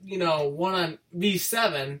ass with,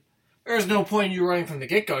 1v7, there's no point in you running from the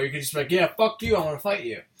get-go. You could just be like, yeah, fuck you, I want to fight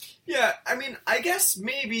you. Yeah, I mean, I guess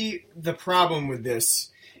maybe the problem with this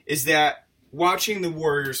is that watching the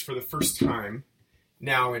Warriors for the first time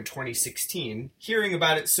now in 2016, hearing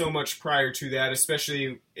about it so much prior to that,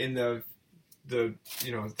 especially in the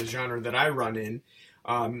genre that I run in,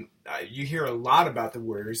 you hear a lot about the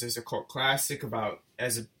Warriors as a cult classic,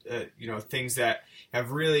 things that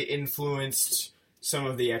have really influenced some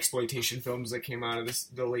of the exploitation films that came out of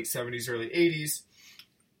the late 70s, early 80s.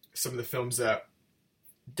 Some of the films that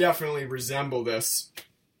definitely resemble this,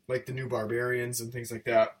 like The New Barbarians and things like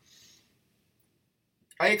that.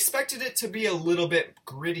 I expected it to be a little bit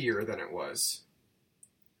grittier than it was.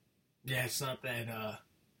 Yeah, it's not that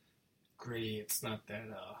gritty. It's not that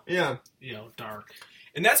dark.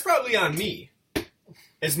 And that's probably on me,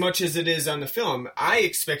 as much as it is on the film. I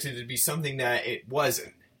expected it to be something that it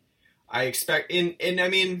wasn't. I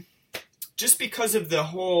mean, just because of the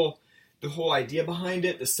whole idea behind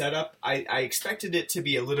it, the setup, I expected it to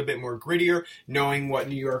be a little bit more grittier, knowing what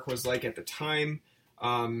New York was like at the time.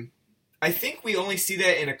 I think we only see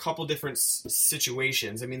that in a couple different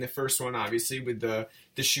situations. I mean, the first one, obviously, with the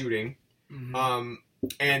shooting. Mm-hmm.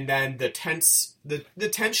 And then the tense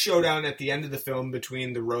showdown at the end of the film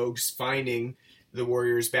between the rogues finding the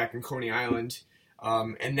warriors back in Coney Island.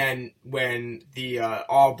 And then when the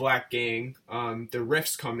all-black gang, the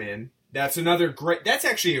Riffs come in, that's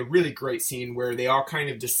actually a really great scene where they all kind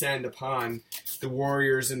of descend upon the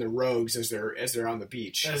warriors and the rogues as they're on the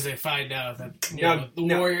beach. As they find out that the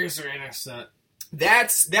warriors are innocent.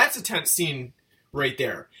 That's a tense scene right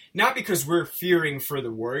there. Not because we're fearing for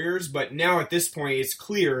the warriors, but now at this point it's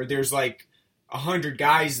clear there's like 100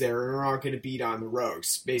 guys there and are all going to beat on the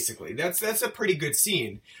rogues, basically. That's a pretty good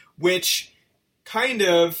scene, which kind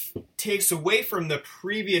of takes away from the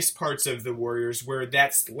previous parts of the Warriors where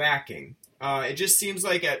that's lacking. It just seems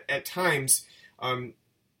like at times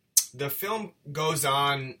the film goes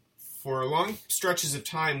on for long stretches of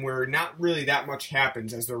time where not really that much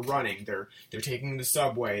happens as they're running. They're taking the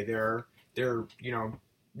subway. They're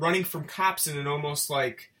running from cops in an almost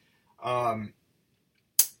like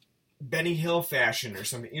Benny Hill fashion or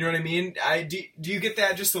something. You know what I mean? Do you get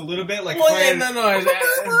that just a little bit? Like, well, yeah, no.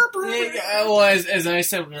 Well, as I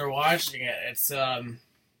said when we were watching it, it's when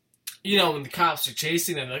the cops are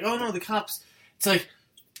chasing them, like, oh no, the cops. It's like,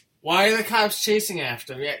 why are the cops chasing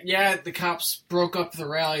after them? Yeah, the cops broke up the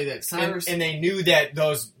rally that Cyrus and they knew that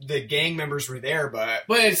the gang members were there, but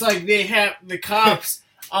it's like they have the cops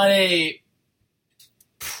on a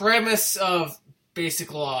premise of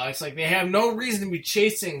basic law. It's like they have no reason to be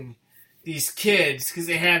chasing these kids because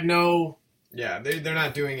they have no. Yeah, they're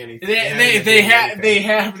not doing anything. They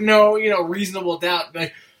have no reasonable doubt.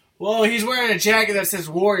 Like, well, he's wearing a jacket that says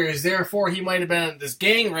Warriors, therefore he might have been at this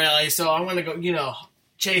gang rally. So I'm gonna go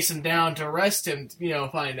chase him down to arrest him.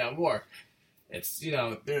 Find out more. It's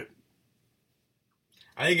I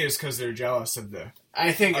think it's because they're jealous of the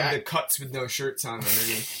cuts with no shirts on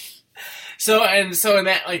underneath. So in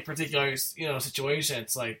that particular situation,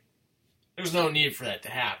 it's like there's no need for that to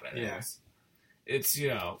happen. Yeah. It's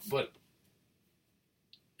but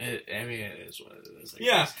it is what it is.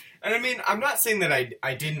 Yeah, and I mean, I'm not saying that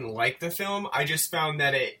I didn't like the film. I just found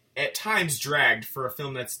that it at times dragged for a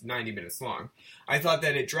film that's 90 minutes long. I thought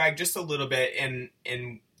that it dragged just a little bit,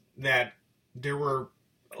 and that there were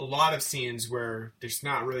a lot of scenes where there's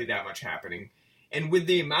not really that much happening. And with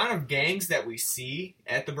the amount of gangs that we see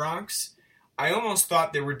at the Bronx, I almost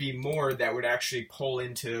thought there would be more that would actually pull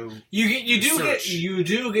into you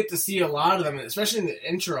do get to see a lot of them, especially in the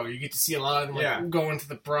intro. You get to see a lot of them going to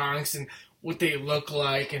the Bronx and what they look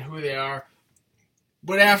like and who they are.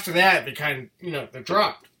 But after that, they kind of they're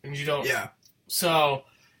dropped and you don't. Yeah. So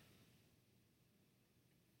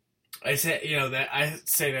I say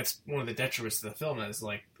that's one of the detriments of the film is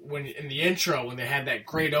like when in the intro when they had that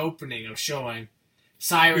great opening of showing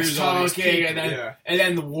Cyrus talking, and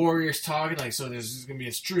then the Warriors talking, like, so there's going to be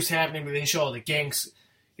a truce happening, but then you show all the gangs,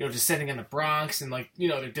 descending on the Bronx, and, like,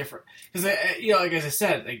 they're different. Because, like as I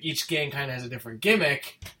said, like, each gang kind of has a different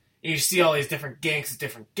gimmick, and you see all these different gangs with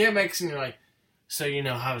different gimmicks, and you're like, so,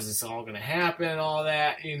 how is this all going to happen, and all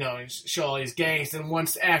that, you show all these gangs, and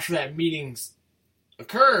once after that meeting's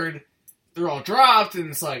occurred, they're all dropped, and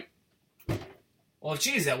it's like, well,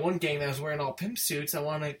 geez, that one gang that was wearing all pimp suits, I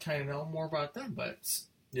want to kind of know more about them, but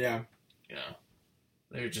yeah,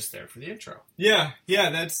 they're just there for the intro. Yeah,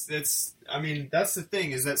 that's. I mean, that's the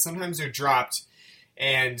thing is that sometimes they're dropped,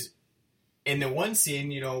 and in the one scene,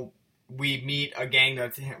 we meet a gang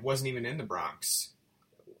that wasn't even in the Bronx.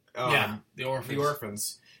 The Orphans. The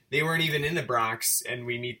Orphans. They weren't even in the Bronx, and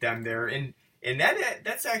we meet them there, and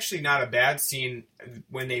that's actually not a bad scene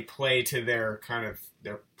when they play to their kind of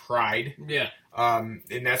their pride. Yeah.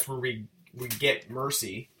 And that's where we get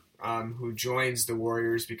Mercy, who joins the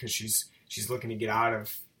Warriors because she's looking to get out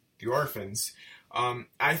of the Orphans.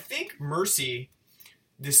 I think Mercy,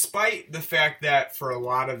 despite the fact that for a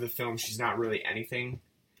lot of the film she's not really anything,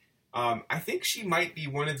 I think she might be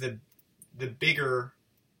one of the bigger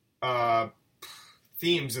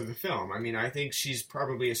themes of the film. I mean, I think she's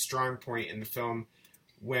probably a strong point in the film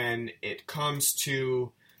when it comes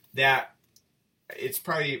to that. It's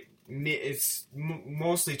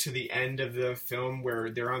mostly to the end of the film where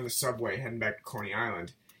they're on the subway heading back to Coney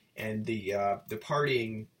Island, and the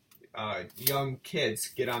partying young kids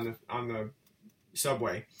get on the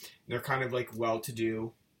subway. They're kind of like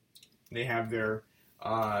well-to-do. They have their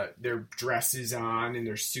dresses on and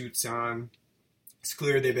their suits on. It's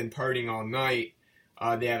clear they've been partying all night.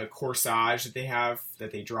 They have a corsage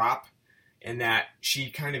that they drop, and that she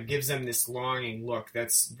kind of gives them this longing look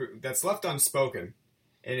that's left unspoken,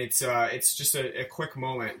 and it's just a quick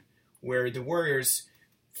moment where the Warriors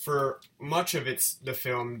for much of the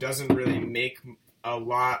film doesn't really make a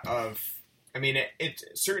lot of. I mean, it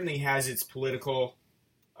certainly has its political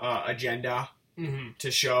agenda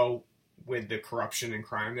to show with the corruption and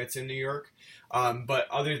crime that's in New York. But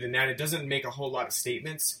other than that, it doesn't make a whole lot of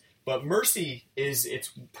statements. But Mercy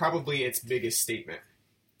it's probably its biggest statement.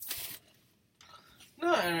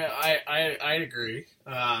 No, I agree.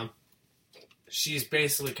 She's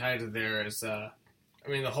basically kind of there as, I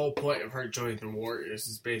mean, the whole point of her joining the Warriors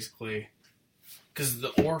is basically because the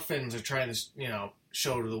orphans are trying to, you know,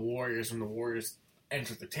 show to the Warriors when the Warriors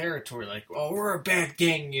enter the territory, like, oh, we're a bad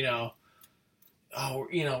gang, you know. Oh,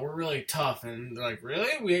 you know, we're really tough. And they're like, really?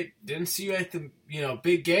 We didn't see you at the, you know,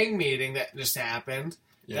 big gang meeting that just happened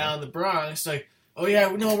down in the Bronx. Like, oh, yeah,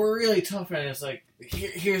 no, we're really tough. And it's like,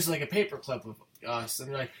 here's like a paperclip of us. And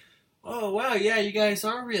they're like, oh, wow, yeah, you guys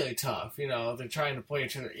are really tough. You know, they're trying to play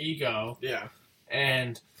to their ego. Yeah.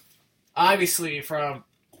 And obviously, from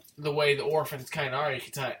the way the orphans kind of are, you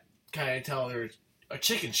can kind of tell they're a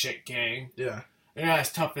chicken shit gang. Yeah. They're not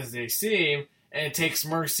as tough as they seem. And it takes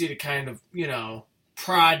Mercy to kind of, you know,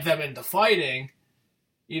 prod them into fighting,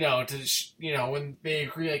 you know, when they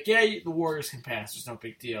agree, like, yeah, the Warriors can pass, there's no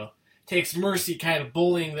big deal. It takes Mercy kind of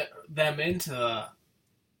bullying them into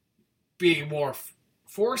being more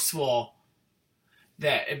forceful,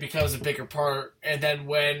 that it becomes a bigger part. And then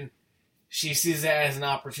when she sees that as an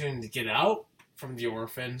opportunity to get out from the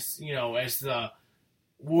orphans, you know, as the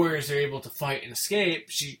Warriors are able to fight and escape,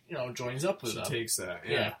 she, you know, joins up with them. She takes that,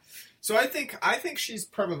 yeah. So I think she's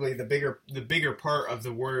probably the bigger part of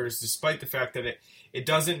the Warriors, despite the fact that it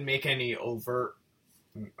doesn't make any overt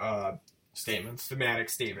thematic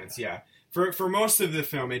statements. Yeah, for most of the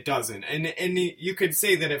film, it doesn't, and you could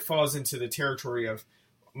say that it falls into the territory of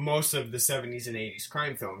most of the 70s and 80s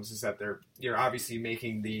crime films, is that you're obviously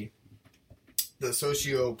making the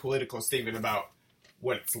socio-political statement about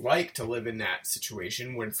what it's like to live in that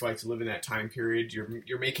situation, what it's like to live in that time period.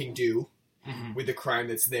 You're making do with the crime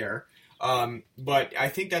that's there. But I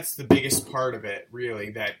think that's the biggest part of it, really,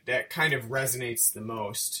 that kind of resonates the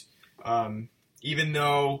most. Even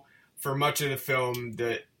though for much of the film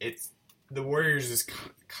the Warriors is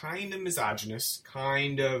kind of misogynist,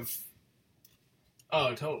 kind of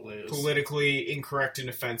totally politically incorrect and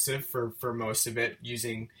offensive for most of it,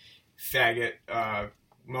 using faggot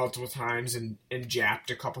multiple times and japped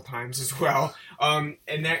a couple times as well.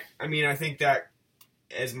 And that, I mean, I think that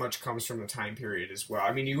as much comes from the time period as well.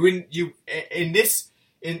 I mean,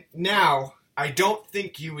 now, I don't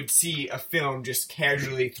think you would see a film just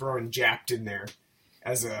casually throwing japped in there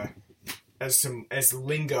as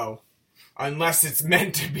lingo, unless it's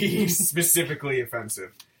meant to be specifically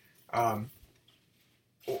offensive.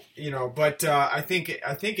 You know, but I think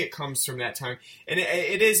it comes from that time, and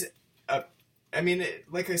it is. I mean,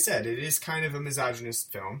 like I said, it is kind of a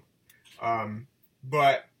misogynist film,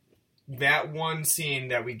 but that one scene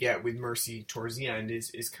that we get with Mercy towards the end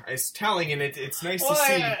is telling, and it's nice to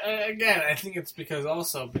see. Again, I think it's because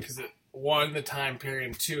the time period,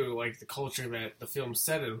 and two, like the culture that the film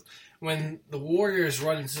set in. When the Warriors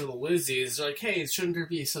run into the Lizzies, they're like, hey, shouldn't there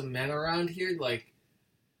be some men around here? Like,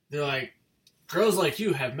 they're like, girls like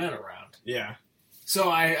you have men around. Yeah. So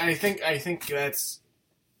I think that's,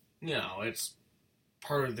 you know, it's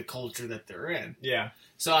part of the culture that they're in. Yeah.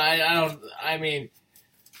 So I mean,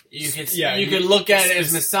 you could look at it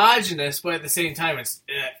as misogynist, but at the same time,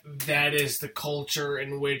 that is the culture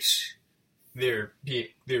in which they're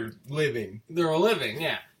living. They're living,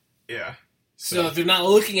 yeah. Yeah. So they're not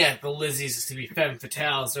looking at the Lizzies as to be femme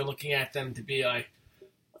fatales. They're looking at them to be like,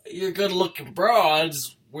 you're good-looking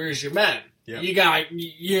broads, where's your men? Yep.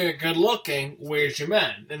 You're good-looking, where's your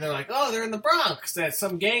men? And they're like, oh, they're in the Bronx at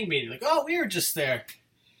some gang meeting. Like, oh, we were just there.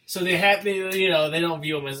 So they don't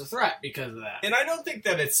view them as a threat because of that. And I don't think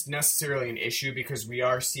that it's necessarily an issue because we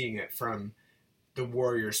are seeing it from the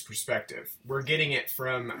Warriors' perspective. We're getting it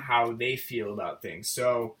from how they feel about things.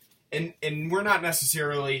 So, and we're not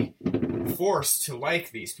necessarily forced to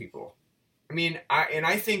like these people. I mean,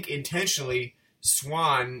 I think intentionally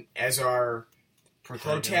Swan, as our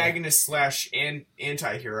protagonist /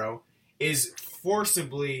 anti-hero, is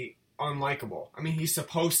forcibly unlikable. I mean, he's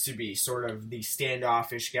supposed to be sort of the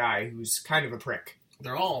standoffish guy who's kind of a prick.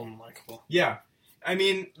 They're all unlikable. Yeah. I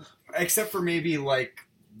mean, except for maybe, like,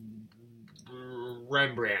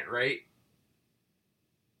 Rembrandt, right?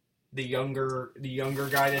 The younger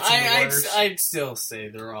guy that's in the waters. I'd still say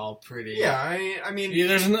they're all pretty. Yeah, I mean,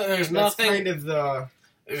 there's nothing. Kind of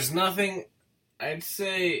There's nothing. I'd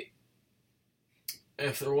say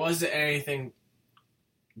if there wasn't anything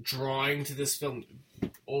drawing to this film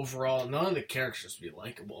overall, none of the characters would be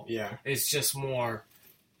likable. Yeah, it's just more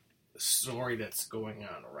story that's going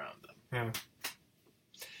on around them. Yeah.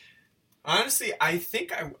 Honestly, I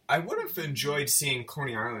think I would have enjoyed seeing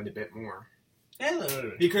Coney Island a bit more.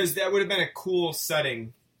 Yeah. Because that would have been a cool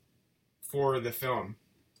setting for the film.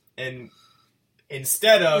 And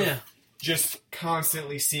instead of just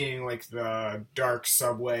constantly seeing like the dark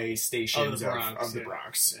subway stations of the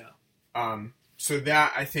Bronx. Yeah. So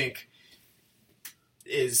that, I think,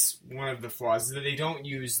 is one of the flaws, that they don't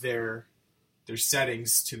use their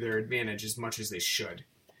settings to their advantage as much as they should.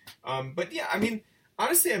 But yeah, I mean,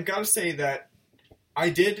 honestly, I've got to say that I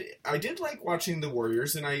did like watching The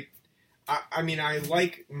Warriors, and I mean, I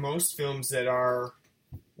like most films that are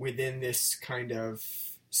within this kind of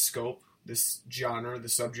scope, this genre, the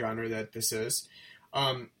subgenre that this is.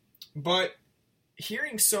 But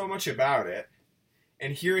hearing so much about it,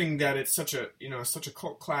 and hearing that it's such a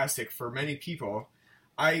cult classic for many people,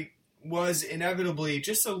 I was inevitably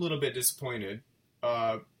just a little bit disappointed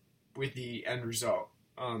with the end result.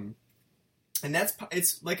 And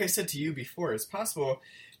it's like I said to you before, it's possible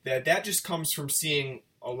that just comes from seeing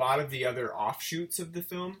a lot of the other offshoots of the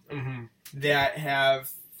film that have,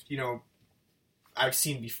 I've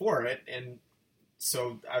seen before it, and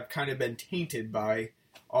so I've kind of been tainted by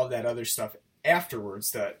all that other stuff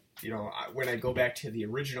afterwards that, when I go back to the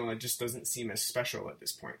original, it just doesn't seem as special at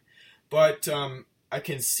this point. But I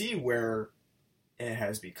can see where it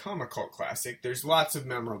has become a cult classic. There's lots of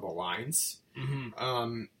memorable lines.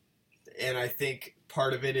 And I think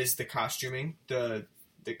part of it is the costuming, the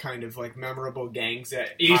kind of like memorable gangs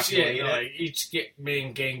that each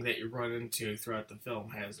main gang that you run into throughout the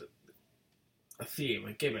film has a theme,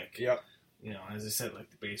 a gimmick. Yep. As I said, like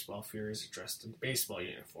the baseball Furies are dressed in baseball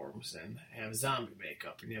uniforms and have zombie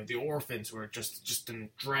makeup, and you have the orphans who are just in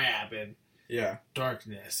drab and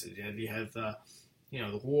darkness, and you have the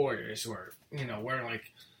the warriors who are wearing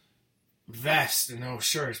like vests and no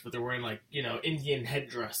shirts, but they're wearing like Indian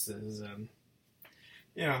headdresses and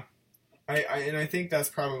I think that's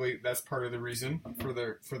part of the reason for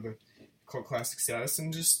the cult classic status,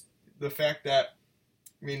 and just the fact that,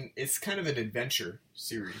 I mean, it's kind of an adventure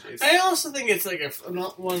series. I also think it's like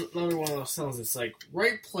another one of those films. It's like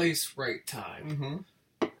right place, right time.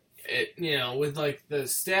 It with like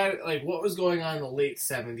the like what was going on in the late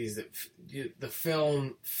 70s. The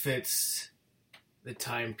film fits the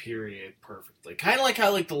time period perfectly. Kind of like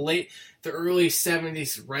how like the early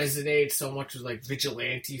 70s resonated so much with like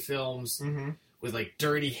vigilante films with like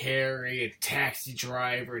Dirty Harry and Taxi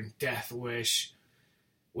Driver and Death Wish.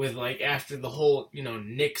 With like after the whole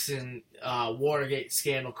Nixon Watergate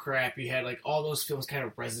scandal crap, you had like all those films kind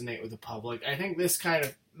of resonate with the public. I think this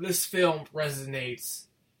film resonates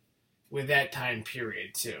with that time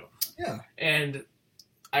period too. Yeah, and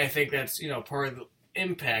I think that's part of the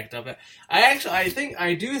impact of it.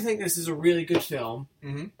 I do think this is a really good film.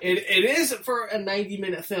 It is, for a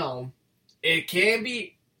 90-minute film. It can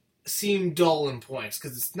seem dull in points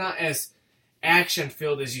because it's not as action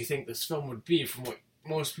filled as you think this film would be from what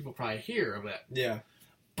most people probably hear of it. Yeah.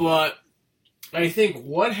 But I think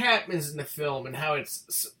what happens in the film and how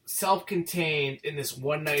it's self-contained in this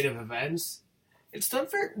one night of events, it's done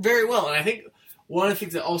very, very well. And I think one of the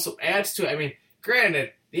things that also adds to it, I mean,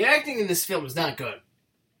 granted, the acting in this film is not good.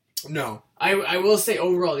 No. I will say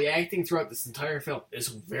overall, the acting throughout this entire film is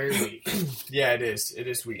very weak. Yeah, it is. It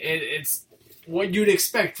is weak. It's what you'd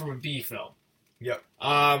expect from a B film. Yep.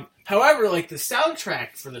 However, like the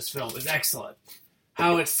soundtrack for this film is excellent.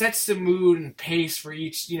 How it sets the mood and pace for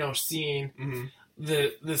each, scene.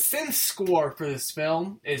 The synth score for this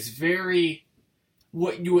film is very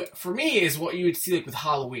what you would see like with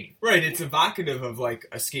Halloween. Right, it's evocative of like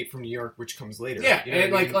Escape from New York, which comes later. Yeah,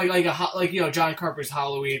 and like John Carpenter's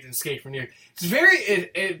Halloween and Escape from New York. It's very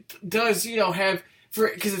it does have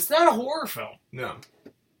because it's not a horror film. No,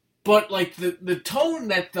 but like the tone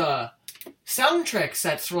that the soundtrack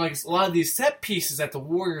sets for like a lot of these set pieces that the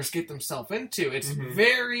Warriors get themselves into, it's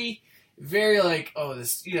very, very like, oh,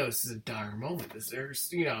 this this is a dire moment.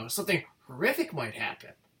 There's something horrific might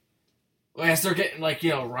happen as they're getting like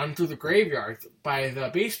run through the graveyard by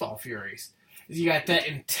the baseball Furies. You got that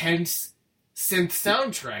intense synth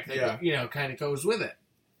soundtrack that kind of goes with it.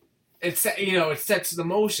 It sets the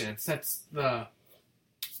motion, it sets the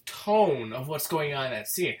tone of what's going on in that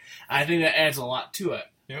scene. I think that adds a lot to it.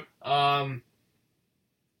 Yep. And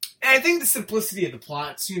I think the simplicity of the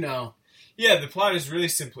plots, Yeah, the plot is really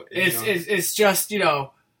simple. It's just,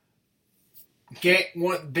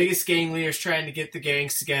 one of the biggest gang leaders trying to get the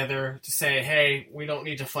gangs together to say, hey, we don't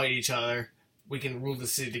need to fight each other. We can rule the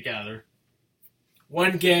city together.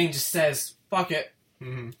 One gang just says, fuck it.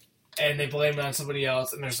 And they blame it on somebody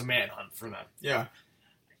else, and there's a manhunt for them. Yeah.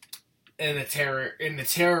 and the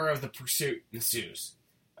terror of the pursuit ensues.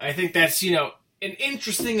 I think that's, an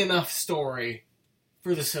interesting enough story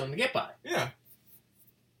for this film to get by. Yeah.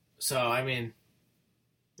 So, I mean,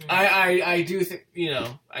 I do think,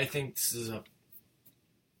 I think this is a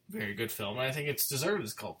very good film. And I think it's deserved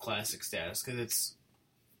its cult classic status because it's,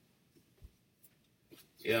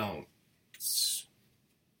 I'm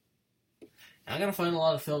going to find a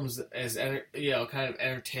lot of films as, kind of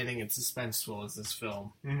entertaining and suspenseful as this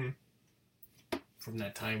film from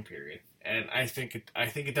that time period. And I think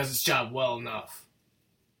it does its job well enough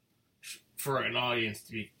for an audience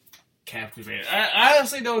to be captivated. I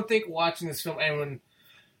honestly don't think watching this film anyone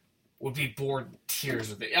would be bored in tears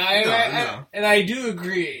with it. And I do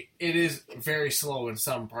agree it is very slow in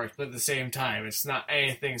some parts, but at the same time, it's not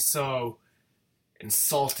anything so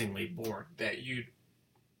insultingly bored that you'd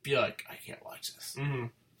be like, I can't watch this. Mm-hmm.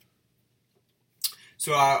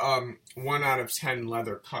 So, 1 out of 10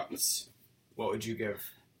 leather cuts, what would you give?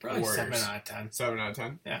 Probably Warriors? 7 out of 10. 7 out of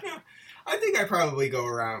 10? Yeah. I think I probably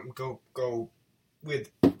go with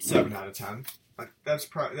 7 out of 10. That's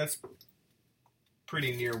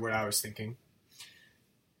pretty near what I was thinking.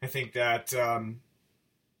 I think that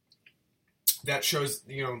that shows,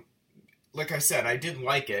 like I said, I did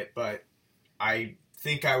like it, but I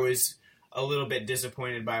think I was a little bit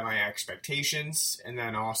disappointed by my expectations, and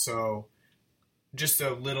then also just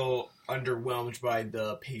a little underwhelmed by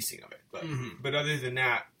the pacing of it. But other than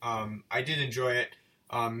that, I did enjoy it.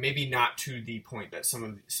 Maybe not to the point that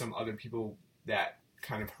some other people that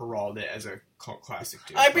kind of herald it as a cult classic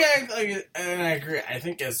do. I agree. I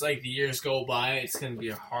think as the years go by, it's going to be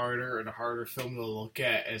a harder and harder film to look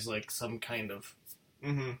at as some kind of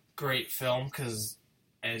great film because,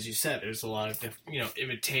 as you said, there's a lot of different,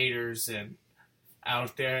 imitators and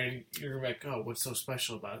out there, and you're like, oh, what's so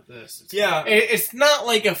special about this? It's not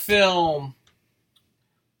like a film,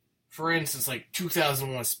 for instance, like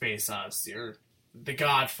 2001: Space Odyssey or The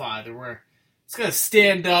Godfather, where it's gonna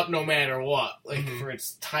stand up no matter what, for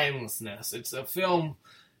its timelessness. It's a film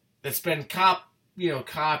that's been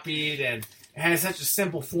copied and it has such a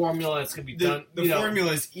simple formula. It's gonna be done. The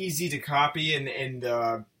formula is easy to copy, and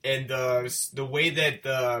the way that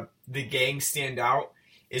the gang stand out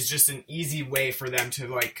is just an easy way for them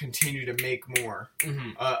to continue to make more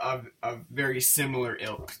of very similar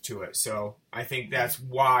ilk to it. So I think that's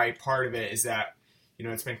why part of it is that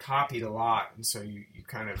it's been copied a lot, and so you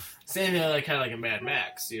kind of same thing kind of like a Mad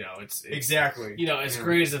Max. It's exactly as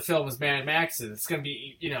great as a film as Mad Max is, it's gonna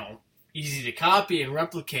be easy to copy and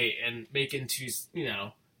replicate and make into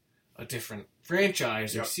a different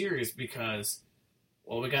franchise or series because.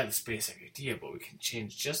 Well, we got this basic idea, but we can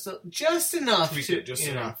change just enough. Tweak it just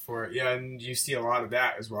enough for it. Yeah, and you see a lot of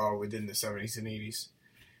that as well within the 70s and 80s.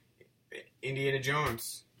 Indiana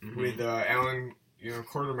Jones with Alan,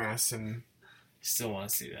 Quatermass, and still want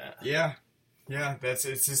to see that. Yeah,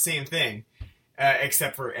 it's the same thing,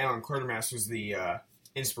 except for Alan Quatermass was the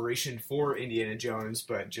inspiration for Indiana Jones,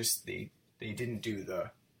 but just they didn't do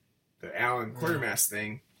the Alan Quatermass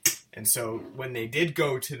thing. And so when they did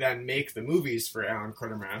go to then make the movies for Alan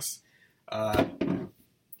Quatermass,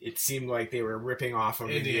 it seemed like they were ripping off of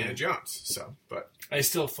Indiana Jones. So, but I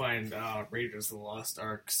still find Raiders of the Lost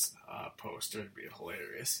Ark's poster to be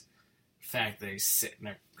hilarious. The fact that he's sitting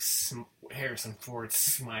there, Harrison Ford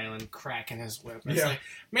smiling, cracking his whip. It's like,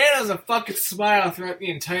 man has a fucking smile throughout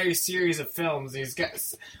the entire series of films. He's got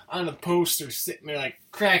on the poster sitting there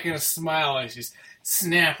cracking a smile as he's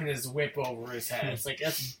snapping his whip over his head. It's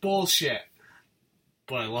that's bullshit.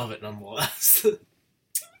 But I love it nonetheless.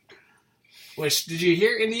 Which, did you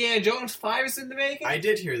hear Indiana Jones 5 is in the making? I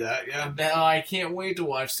did hear that, yeah. I can't wait to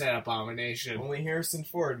watch that abomination. Only Harrison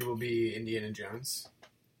Ford will be Indiana Jones.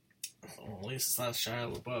 Well, at least it's not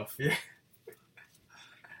Shia LaBeouf. Yeah.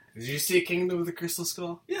 Did you see Kingdom of the Crystal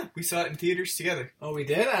Skull? Yeah, we saw it in theaters together. Oh, we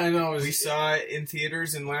did? I know. We saw it in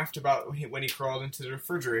theaters and laughed about when he crawled into the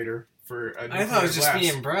refrigerator for a nuclear I thought it was just blast. me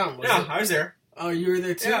and Brown. I was there. Oh, you were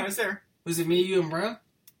there too? Yeah, I was there. Was it me, you, and Brown?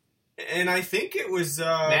 And I think it was...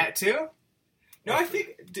 Matt too? No, I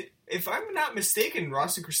think... If I'm not mistaken,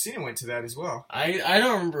 Ross and Christina went to that as well. I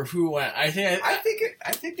don't remember who went. I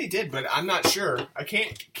think they did, but I'm not sure. I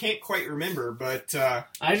can't quite remember, but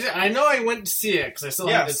I know I went to see it because I still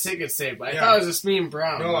had the ticket saved. But I thought it was just me and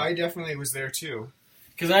Brown. No, I definitely was there too.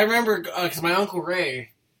 Because I remember because my Uncle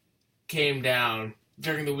Ray came down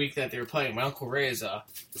during the week that they were playing. My Uncle Ray is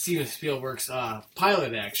Steven Spielberg's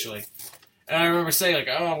pilot actually, and I remember saying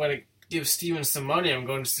I'm going to give Steven some money. I'm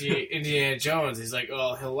going to see Indiana Jones. He's like,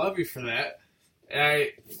 oh, he'll love you for that. And I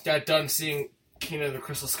got done seeing Kingdom of the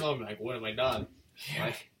Crystal Skull. I'm like, what have I done?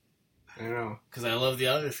 Yeah. I know. Because I love the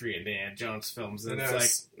other 3 Indiana Jones films. And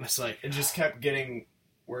it's like... It just kept getting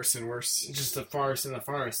worse and worse. Just the farce and the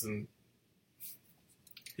farce. And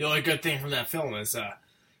the only good thing from that film is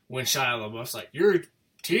when Shia LaBeouf's like, you're a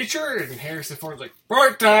teacher? And Harrison Ford's like,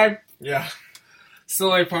 part time! Yeah. It's the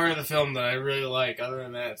only part of the film that I really like. Other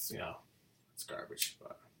than that, it's, it's garbage.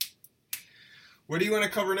 But... What do you want to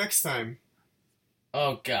cover next time?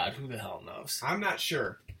 Oh, God. Who the hell knows? I'm not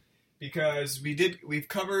sure. Because we've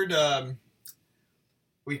covered a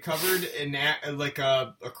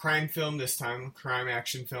crime film this time, crime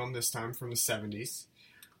action film this time from the 70s.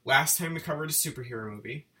 Last time we covered a superhero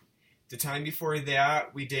movie. The time before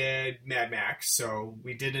that we did Mad Max. So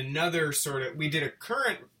we did we did a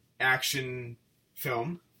current action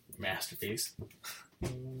film. Masterpiece.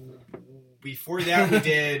 Before that we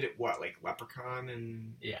did Leprechaun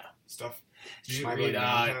and stuff. Did you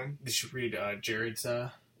read Jared's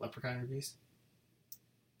Leprechaun reviews?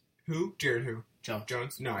 Who? Jared who?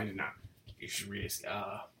 Jones? No, I did not. You should read his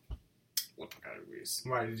Leprechaun reviews.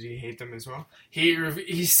 Why, did he hate them as well?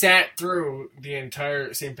 He sat through the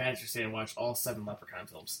entire St. Patrick's Day and watched all 7 Leprechaun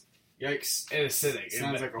films. Yikes. In a sitting.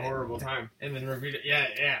 Sounds like a horrible time. And then reviewed it.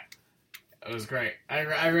 Yeah. It was great.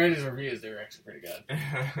 I read his reviews. They were actually pretty good.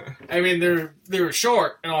 I mean, they were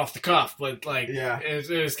short and off the cuff, but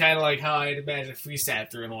it was kind of like how I'd imagine if we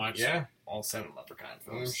sat through and watched all 7 Leprechaun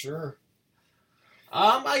films. I'm sure.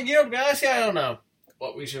 I don't know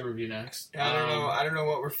what we should review next. I don't know. I don't know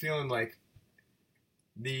what we're feeling like.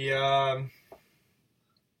 It's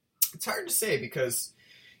hard to say because,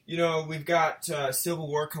 we've got Civil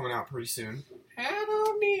War coming out pretty soon. I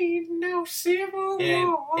don't need no Civil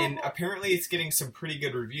War. And apparently it's getting some pretty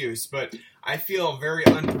good reviews, but I feel very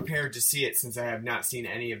unprepared to see it since I have not seen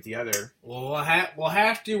any of the other. Well, we'll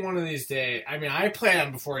have to one of these days. I mean, I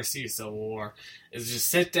plan before I see Civil War is just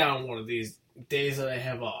sit down one of these days that I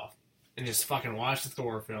have off and just fucking watch the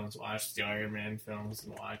Thor films, watch the Iron Man films,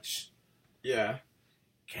 and watch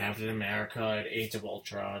Captain America and Age of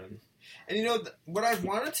Ultron. And what I've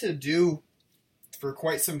wanted to do for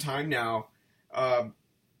quite some time now,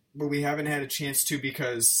 but we haven't had a chance to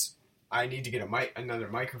because I need to get another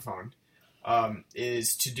microphone,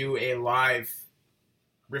 is to do a live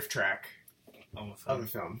riff track of the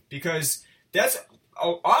film. Because that's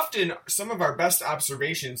often some of our best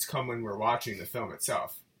observations come when we're watching the film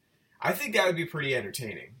itself. I think that would be pretty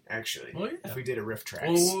entertaining, actually, if we did a riff track.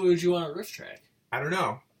 Well, what would you want a riff track? I don't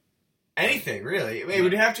know. Anything, really. It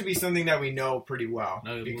would have to be something that we know pretty well.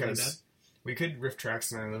 Because we could riff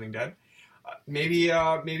tracks Night of the Living Dead. Maybe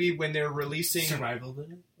when they're releasing... Survival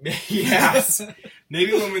Dead? Yes.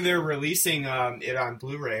 Maybe when they're releasing it on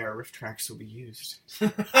Blu-ray, our riff tracks will be used.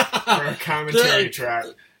 For a commentary track.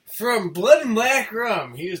 From Blood and Black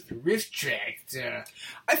Rum, here's the riff track.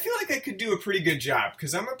 I feel like I could do a pretty good job,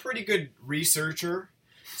 because I'm a pretty good researcher.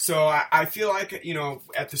 So I feel like,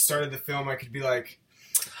 at the start of the film, I could be like,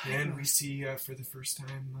 and we see for the first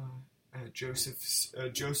time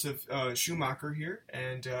Joseph Schumacher here,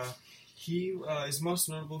 and he is most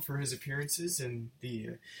notable for his appearances in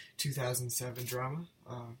the 2007 drama.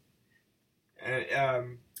 I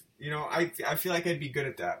feel like I'd be good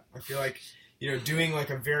at that. I feel like, doing like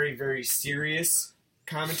a very, very serious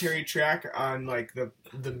commentary track on like the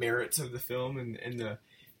merits of the film and the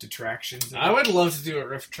detractions. I would love to do a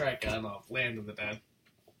riff track on Land of the Dead.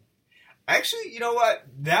 Actually, you know what?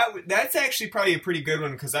 That's actually probably a pretty good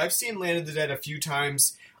one, because I've seen Land of the Dead a few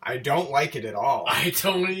times. I don't like it at all. I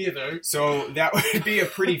don't either. So that would be a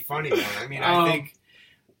pretty funny one. I mean, I think...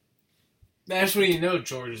 That's when you know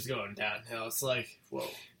George is going downhill. It's like, whoa.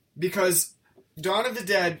 Because Dawn of the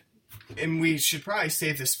Dead, and we should probably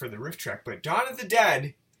save this for the riff track, but Dawn of the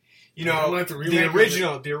Dead, the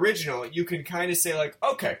original, you can kind of say like,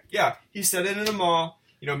 okay, yeah, he said it in a mall.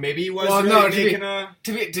 Maybe he was making a...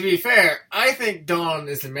 To be fair, I think Dawn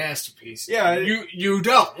is a masterpiece. Yeah. You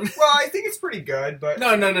don't. Well, I think it's pretty good, but...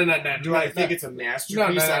 No. Do I think it's a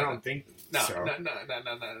masterpiece? No. I don't think so.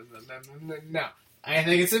 No. I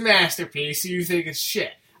think it's a masterpiece, you think it's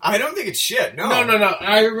shit. I don't think it's shit, no. No.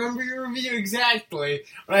 I remember your review exactly.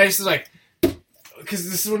 When I was like... Because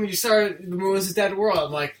this is when you started the movie was a Dead World.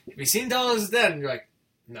 I'm like, have you seen Dawn of the Dead? And you're like,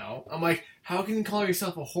 no. I'm like, how can you call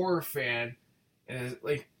yourself a horror fan...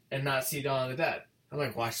 And not see Dawn of the Dead? I'm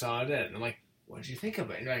like, watch Dawn of the Dead. And I'm like, what did you think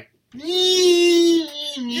of it? And you're like,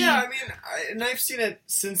 yeah, I mean, and I've seen it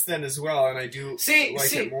since then as well, and I do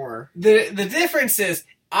like it more. The difference is,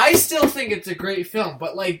 I still think it's a great film,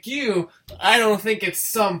 but like you, I don't think it's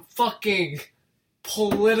some fucking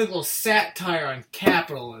political satire on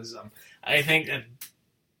capitalism. I think that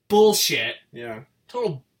bullshit. Yeah.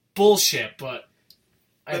 Total bullshit, but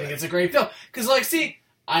I think it's a great film. Because,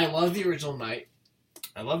 I love the original Night.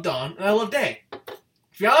 I love Dawn, and I love Day. To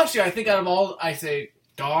be honest with you, I think out of all, I say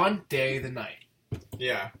Dawn, Day, then Night.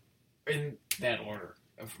 Yeah. In that order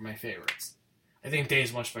for my favorites. I think Day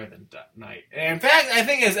is much better than Night. And in fact, I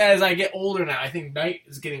think as I get older now, I think Night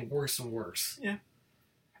is getting worse and worse. Yeah.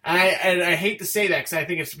 And I hate to say that because I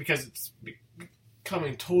think it's because it's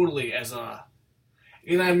coming totally as a...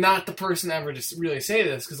 And I'm not the person ever to really say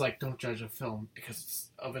this because, like, don't judge a film because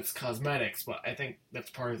of its cosmetics, but I think that's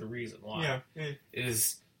part of the reason why. Yeah.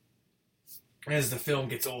 Is as the film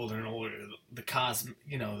gets older and older,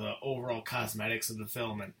 the overall cosmetics of the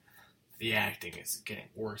film and the acting is getting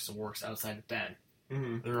worse and worse outside of Ben.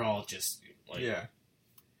 Mm-hmm. They're all just like... Yeah.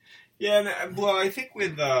 Yeah, and, well, I think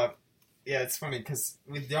with... yeah, it's funny because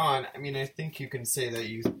with Dawn, I mean, I think you can say that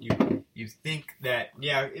you think that,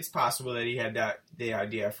 yeah, it's possible that he had the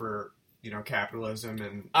idea for, capitalism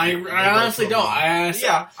and... I honestly don't.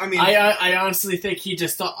 I honestly think he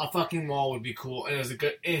just thought a fucking mall would be cool and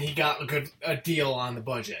he got a deal on the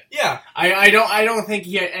budget. Yeah. I don't think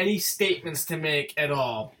he had any statements to make at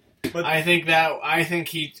all. But I think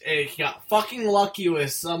he got fucking lucky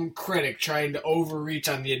with some critic trying to overreach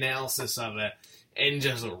on the analysis of it and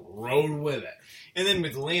just rode with it. And then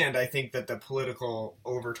with Land, I think that the political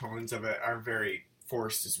overtones of it are very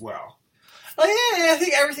forced as well. Oh yeah, I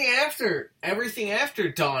think everything after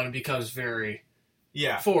Dawn becomes very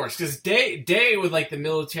forced because Day with like the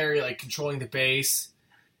military like controlling the base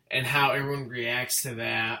and how everyone reacts to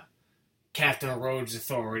that, Captain Rhodes'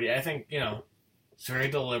 authority. I think it's very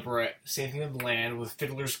deliberate. Same thing with Land with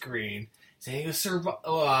Fiddler's Green. Same thing with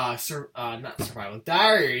not Survival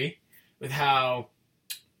Diary with how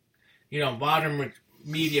modern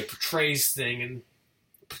media portrays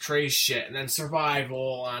shit, and then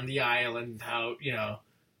Survival on the island, how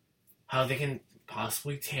they can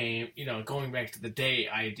possibly tame, going back to the Day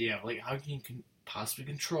idea, like how can you possibly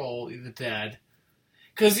control the dead?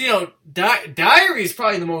 Because Diary is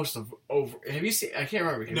probably the most over. Have you seen? I can't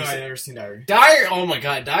remember. No, I've never seen Diary. Oh my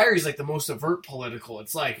god, Diary is like the most overt political.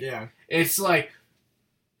 It's like it's like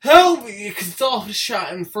help me, because it's all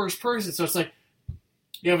shot in first person, so it's like.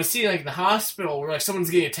 You have a scene like in the hospital where like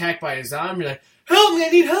someone's getting attacked by a zombie. You're like, help me! I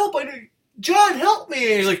need help! John, help me!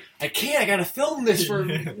 And he's like, I can't. I gotta film this for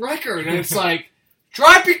record. And it's like,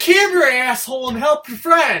 drop your camera, asshole, and help your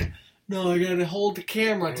friend. No, I gotta hold the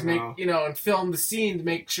camera to make and film the scene to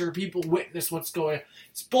make sure people witness what's going on.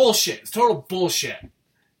 It's bullshit. It's total bullshit.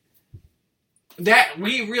 That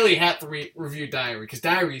we really have to review Diary because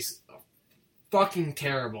Diary's fucking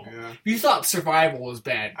terrible. Yeah. You thought Survival was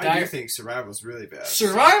bad. I do think Survival is really bad.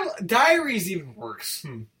 Diary's even worse.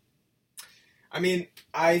 I mean,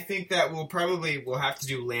 I think that we'll have to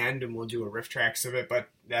do Land and we'll do a riff tracks of it, but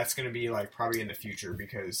that's going to be like probably in the future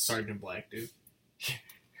because Sergeant Black, dude.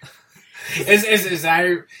 Is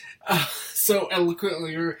I so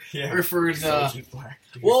eloquently referred to Sergeant Black?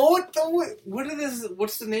 Dude. Well,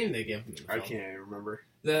 what's the name they give him? I can't even remember.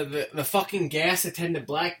 The fucking gas attendant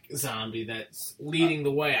black zombie that's leading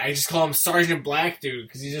the way. I just call him Sergeant Black, dude,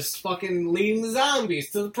 because he's just fucking leading the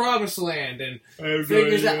zombies to the promised land and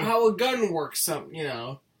figures out how a gun works.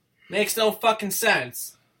 Makes no fucking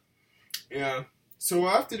sense. Yeah. So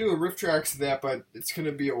we'll have to do a riff tracks of that, but it's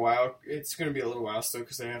gonna be a while. It's gonna be a little while still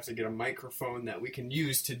because I have to get a microphone that we can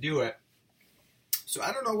use to do it. So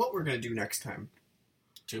I don't know what we're gonna do next time.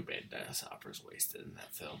 Too bad Dennis Hopper's wasted in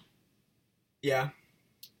that film. Yeah.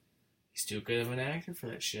 He's too good of an actor for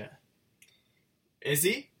that shit. Is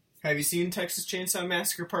he? Have you seen Texas Chainsaw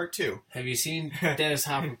Massacre Part 2? Have you seen Dennis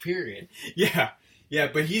Hopper, period? Yeah,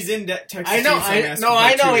 but he's in Texas Chainsaw Massacre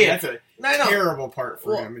Part 2. Yeah. That's a terrible part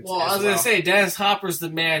for him. I was going to say, Dennis Hopper's the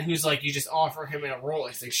man who's like, you just offer him in a role.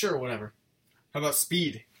 He's like, sure, whatever. How about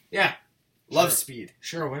Speed? Yeah. Love Speed.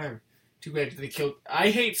 Sure, whatever. Too bad they killed... I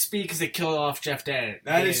hate Speed because they killed off Jeff Daniels.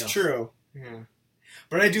 That is true. Yeah.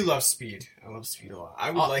 But I do love Speed. I love Speed a lot.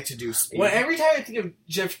 I would like to do Speed. Well, every time I think of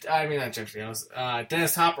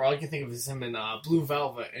Dennis Hopper, all I can think of is him in Blue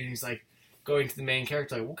Velvet, and he's like going to the main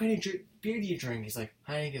character, like, what kind of beer do you drink? He's like,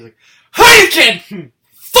 Heineken. He's like, Heineken!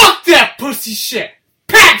 Fuck that pussy shit!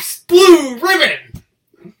 Pabst Blue Ribbon!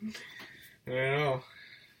 I know.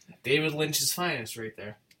 David Lynch's finest right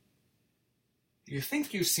there. You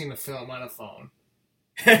think you've seen a film on a phone.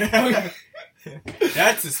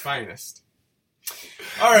 That's his finest.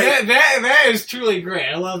 All right, that is truly great.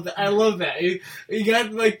 I love that. You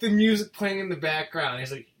got like the music playing in the background.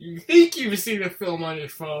 He's like, you think you've seen a film on your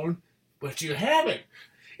phone, but you haven't.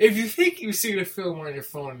 If you think you've seen a film on your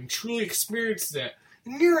phone and truly experienced it,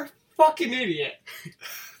 then you're a fucking idiot.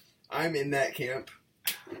 I'm in that camp.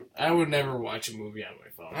 I would never watch a movie on my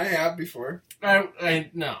phone. I have before. I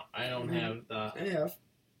don't have the... I have.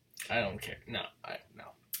 I don't care. No.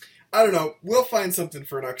 I don't know. We'll find something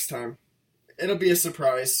for next time. It'll be a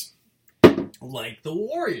surprise. Like the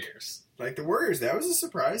Warriors. Like the Warriors. That was a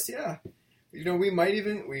surprise, yeah. You know, we might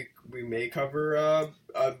even... We may cover a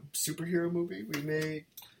superhero movie. We may...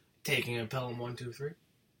 Taking a Pelham 1, 2, 3?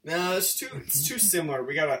 No, it's too similar.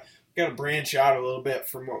 We gotta branch out a little bit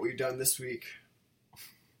from what we've done this week.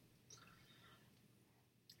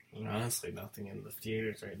 Honestly, nothing in the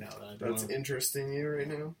theaters right now. That's interesting you right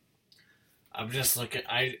now. I'm just looking...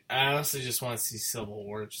 I honestly just want to see Civil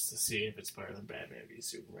War just to see if it's better than Batman v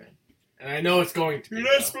Superman. And I know it's going to be.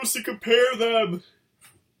 You're not supposed to compare them!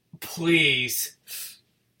 Please.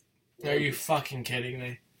 Are you fucking kidding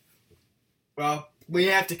me? Well, we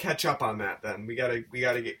have to catch up on that then. We gotta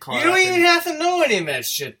get caught up. You don't even have to know any of that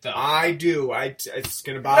shit, though. I do. It's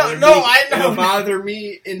gonna bother me. No, I know. It'll bother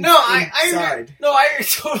me inside. I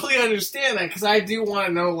totally understand that, because I do want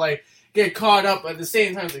to know, like, get caught up, but at the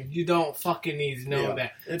same time, like, you don't fucking need to know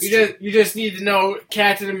that. You just need to know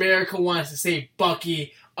Captain America wants to save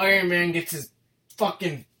Bucky, Iron Man gets his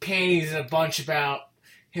fucking panties in a bunch about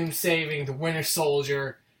him saving the Winter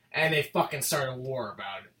Soldier, and they fucking start a war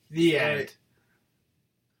about it. The end.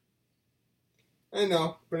 Right. I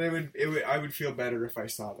know, but I would feel better if I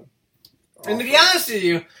saw them. And to be honest with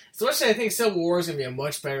you, so much I think Civil War is going to be a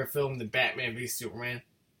much better film than Batman v Superman.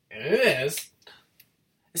 And it is.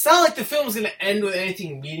 It's not like the film's going to end with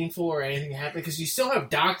anything meaningful or anything happening, because you still have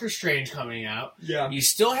Doctor Strange coming out. Yeah. You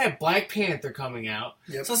still have Black Panther coming out.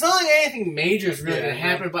 Yep. So it's not like anything major is really going to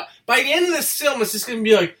happen. But by the end of this film, it's just going to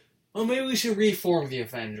be like, well, maybe we should reform the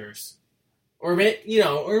Avengers. Or maybe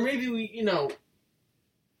we,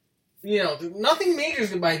 nothing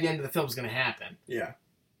major by the end of the film is going to happen. Yeah.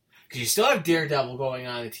 Because you still have Daredevil going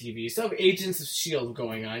on the TV. You still have Agents of S.H.I.E.L.D.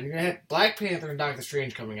 going on. You're going to have Black Panther and Doctor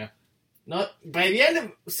Strange coming out. By the end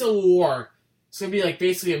of Civil War, it's going to be like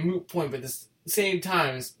basically a moot point, but at the same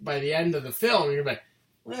time, as by the end of the film, you're like,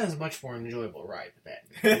 well, that was a much more enjoyable ride than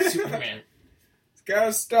Batman Superman.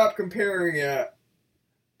 Gotta stop comparing it.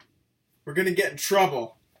 We're going to get in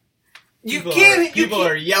trouble. People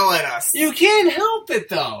are yelling at us. You can't help it,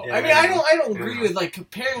 though. Yeah, I mean, I don't agree with, like,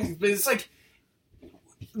 comparing, but it's like,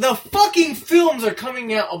 the fucking films are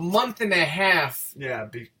coming out a month and a half. Yeah,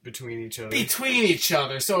 between each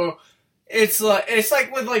other. So it's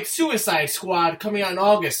like with like Suicide Squad coming out in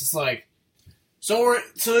August. It's like, so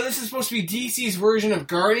this is supposed to be DC's version of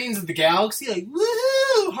Guardians of the Galaxy. Like,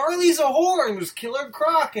 woohoo! Harley's a whore, and there's Killer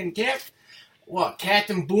Croc and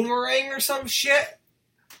Captain Boomerang or some shit.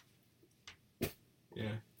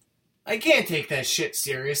 Yeah, I can't take that shit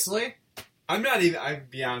seriously. I'm not even. I'll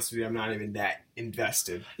be honest with you. I'm not even that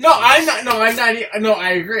invested. I'm not. No, I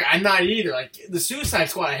agree. I'm not either. Like the Suicide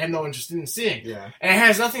Squad, I have no interest in seeing. Yeah, and it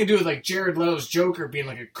has nothing to do with like Jared Leto's Joker being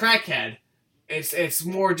like a crackhead. It's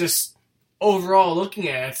more just overall looking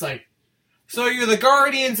at it. It's like, so you're the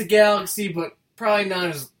Guardians of the Galaxy, but probably not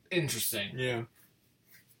as interesting. Yeah.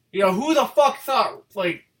 Who the fuck thought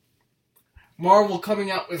like Marvel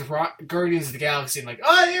coming out with Guardians of the Galaxy and like,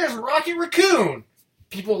 oh, here's Rocket Raccoon.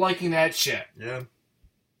 People liking that shit. Yeah.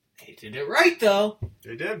 They did it right, though.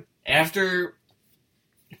 They did. After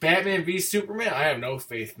Batman v Superman, I have no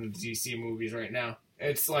faith in the DC movies right now.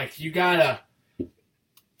 It's like, you gotta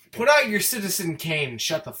put out your Citizen Kane and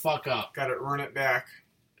shut the fuck up. Gotta run it back.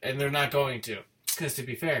 And they're not going to. Because to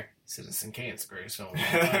be fair, Citizen Kane's the greatest film of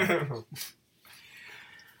all time.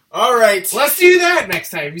 All right. Let's do that next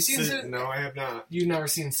time. Have you seen No, I have not. You've never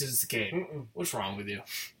seen Citizen Kane. Mm-mm. What's wrong with you?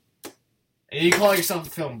 And you call yourself a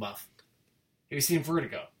film buff. Have you seen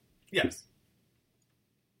Vertigo? Yes.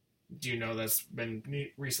 Do you know that's been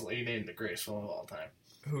recently named the greatest film of all time?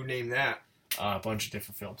 Who named that? A bunch of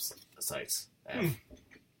different film sites.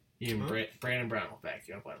 Even Brandon Brown will back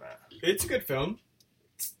you up on that. It's a good film.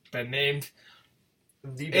 It's been named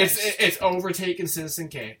the best. It's overtaken Citizen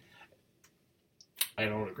Kane. I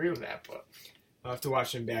don't agree with that, but I'll have to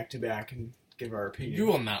watch them back to back and give our opinion. You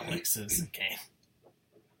will not like Citizen Kane.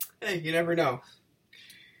 Hey, you never know.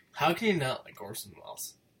 How can you not like Orson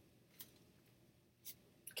Welles?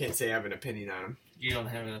 Can't say I have an opinion on him. You don't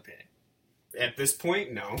have an opinion. At this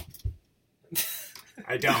point, no.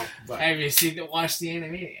 I don't. But have you watched the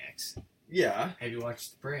Animaniacs? Yeah. Have you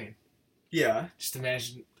watched The Brain? Yeah. Just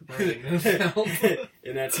imagine The Brain in the film.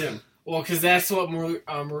 And that's him. Well, because that's what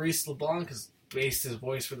Maurice LeBlanc has based his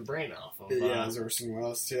voice for The Brain off of. Yeah, it's Orson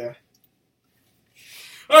Welles, yeah.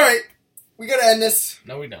 All right. We gotta end this.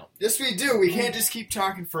 No, we don't. Yes, we do. We can't just keep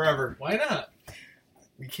talking forever. Why not?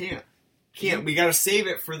 We can't. We gotta save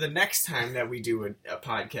it for the next time that we do a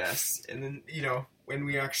podcast. And then, when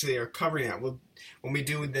we actually are covering that. When we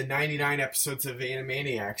do the 99 episodes of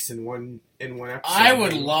Animaniacs in one episode. I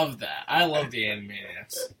would love that. I love the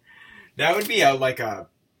Animaniacs. That would be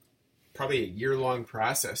probably a year-long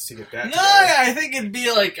process to get that. No, I think it'd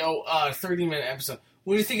be like a 30-minute episode.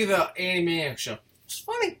 What do you think of the Animaniacs show? It's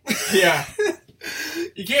funny. Yeah.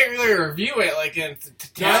 You can't really review it like in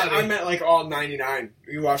totality. I meant like all 99.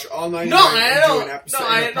 You watch all 99 No, I and know. do an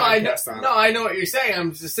episode I know what you're saying.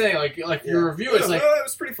 I'm just saying, like your review is like... it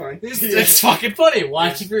was pretty funny. It's fucking funny.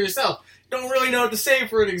 Watch it for yourself. Don't really know what to say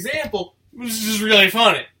for an example. It's just really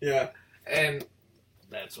funny. Yeah. And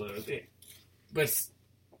that's what it would be. But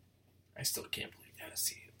I still can't believe you haven't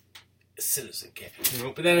seen Citizen Kane.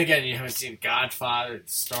 Nope. But then again, you haven't seen Godfather,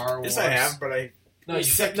 Star Wars. Yes, I have, but you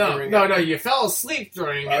fell asleep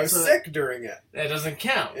during it. I was sick during it. That doesn't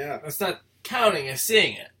count. Yeah. That's not counting as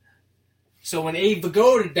seeing it. So when Abe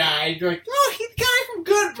Vigoda died, you're like, oh, he's the guy from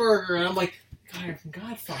Good Burger. And I'm like, the guy from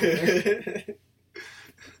Godfather.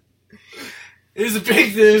 There's a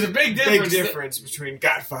big difference. Between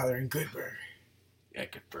Godfather and Good Burger. Yeah,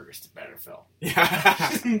 Good Burger's the better film.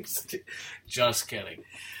 Yeah. Just kidding.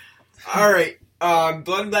 All right.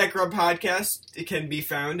 Blood and Black Rum Podcast. It can be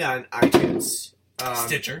found on iTunes.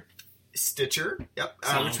 Stitcher. Yep.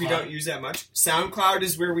 Which we don't use that much. SoundCloud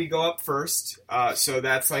is where we go up first. So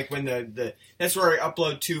that's like when that's where I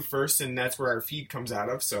upload to first, and that's where our feed comes out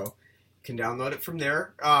of. So you can download it from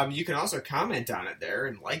there. You can also comment on it there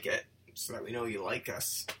and like it, so that we know you like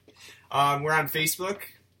us. We're on Facebook.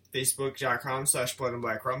 Facebook.com/Blood and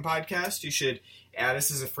Black Rum Podcast. You should add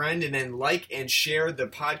us as a friend and then like and share the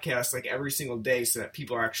podcast like every single day so that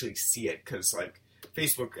people actually see it, because like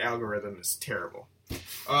Facebook algorithm is terrible.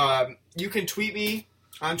 You can tweet me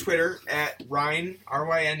on Twitter at Ryan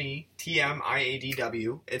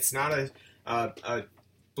RYNETMIADW. It's not a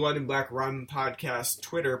Blood and Black Rum Podcast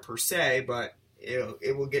Twitter per se, but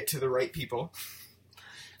it will get to the right people.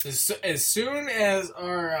 As soon as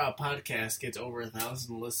our podcast gets over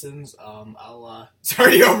 1,000 listens, I'll. It's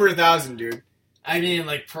already over 1,000, dude. I mean,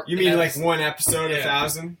 like. You mean like one episode,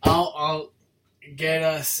 1,000? I'll get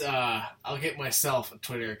us. I'll get myself a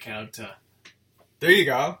Twitter account. There you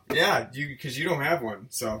go. Yeah, because you don't have one,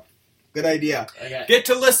 so good idea. Okay. Get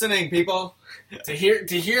to listening, people. to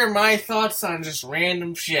hear my thoughts on just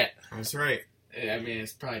random shit. That's right. I mean,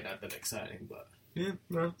 it's probably not that exciting, but. Yeah,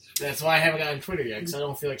 no. That's why I haven't gotten Twitter yet, because I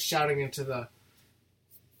don't feel like shouting into the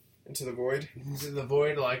void. Into the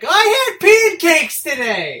void, like, I had pancakes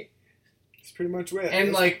today! That's pretty much it.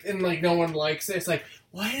 And no one likes it. It's like,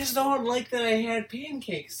 why does no one like that I had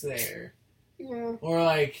pancakes there? Yeah. Or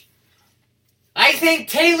like, I think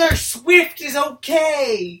Taylor Swift is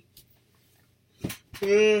okay!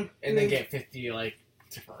 And then get 50, like,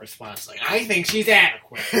 different responses. Like, I think she's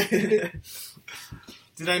adequate.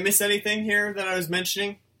 Did I miss anything here that I was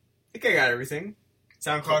mentioning? I think I got everything.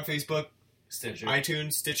 SoundCloud, Facebook, Stitcher,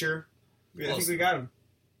 iTunes, Stitcher. I think we got them.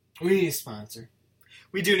 We need a sponsor.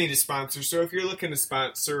 We do need a sponsor, so if you're looking to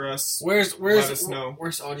sponsor us, let us know.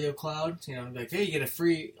 Where's Audio Cloud? You know, like, hey, you get a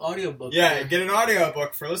free audiobook. Yeah, get an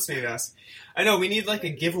audiobook for listening to us. I know, we need like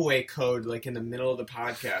a giveaway code like in the middle of the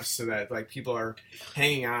podcast so that like people are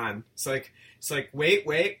hanging on. It's like wait,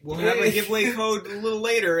 we'll have a giveaway code a little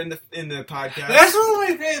later in the podcast. That's one of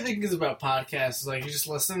my favorite things about podcasts. Is like, you just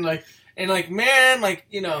listen, like, and like, man, like,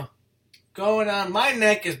 you know, going on, my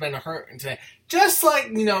neck has been hurting today. Just like,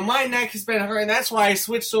 you know, my neck has been hurting. That's why I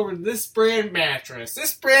switched over to this brand mattress.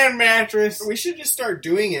 We should just start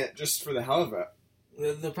doing it just for the hell of it.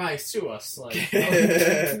 They'll probably sue us. Like,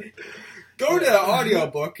 go to the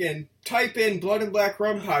audiobook and type in Blood and Black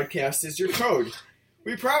Rum Podcast as your code.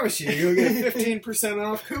 We promise you'll get a 15%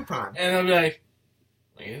 off coupon. And I'll be like,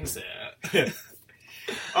 I didn't say that.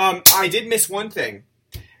 I did miss one thing.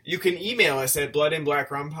 You can email us at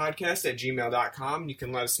bloodandblackrumpodcast@gmail.com. You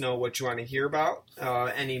can let us know what you want to hear about,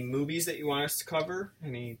 any movies that you want us to cover,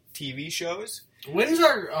 any TV shows. When's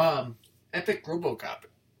our Epic RoboCop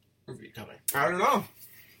review coming? I don't know.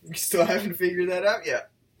 We still haven't figured that out yet.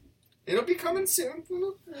 It'll be coming soon.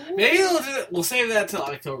 Maybe we'll save that till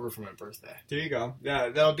October for my birthday. There you go. Yeah,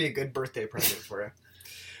 that'll be a good birthday present for you.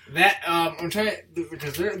 That I'm trying,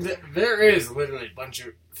 because there is literally a bunch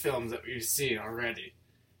of films that we've seen already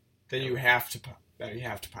that you have to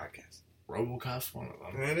podcast. RoboCop's one of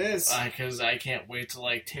them. It is, because I can't wait to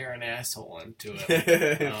like tear an asshole into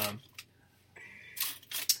it.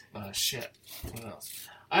 Shit. What else?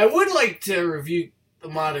 I would like to review the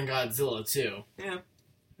Modern Godzilla too. Yeah.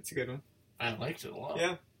 That's a good one. I liked it a lot.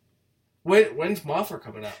 Yeah. When's Mothra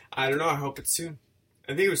coming out? I don't know. I hope it's soon.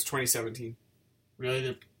 I think it was 2017. Really?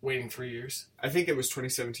 They're waiting 3 years? I think it was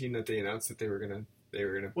 2017 that they announced that they were going to they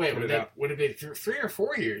were gonna Wait, put it out. would it be 3 or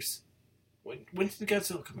 4 years? When did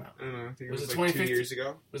Godzilla come out? I don't know. I think it Was was it like 2 years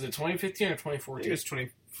ago. Was it 2015 or I 2014? think it was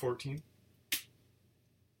 2014.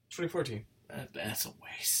 2014. That's a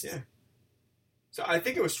waste. Yeah. So I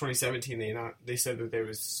think it was 2017. They said that there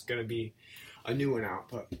was going to be a new one out,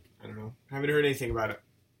 but I don't know. I haven't heard anything about it.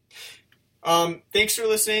 Thanks for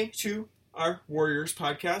listening to our Warriors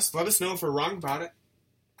podcast. Let us know if we're wrong about it.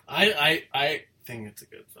 I think it's a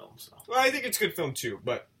good film. So. Well, I think it's a good film too,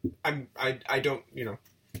 but I don't,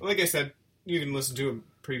 like I said, you can listen to it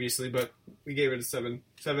previously, but we gave it a 7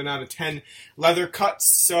 out of 10 leather cuts,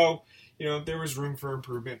 so there was room for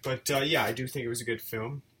improvement. But yeah, I do think it was a good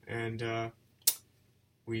film, and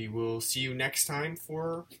we will see you next time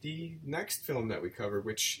for the next film that we cover,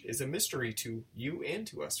 which is a mystery to you and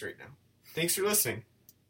to us right now. Thanks for listening.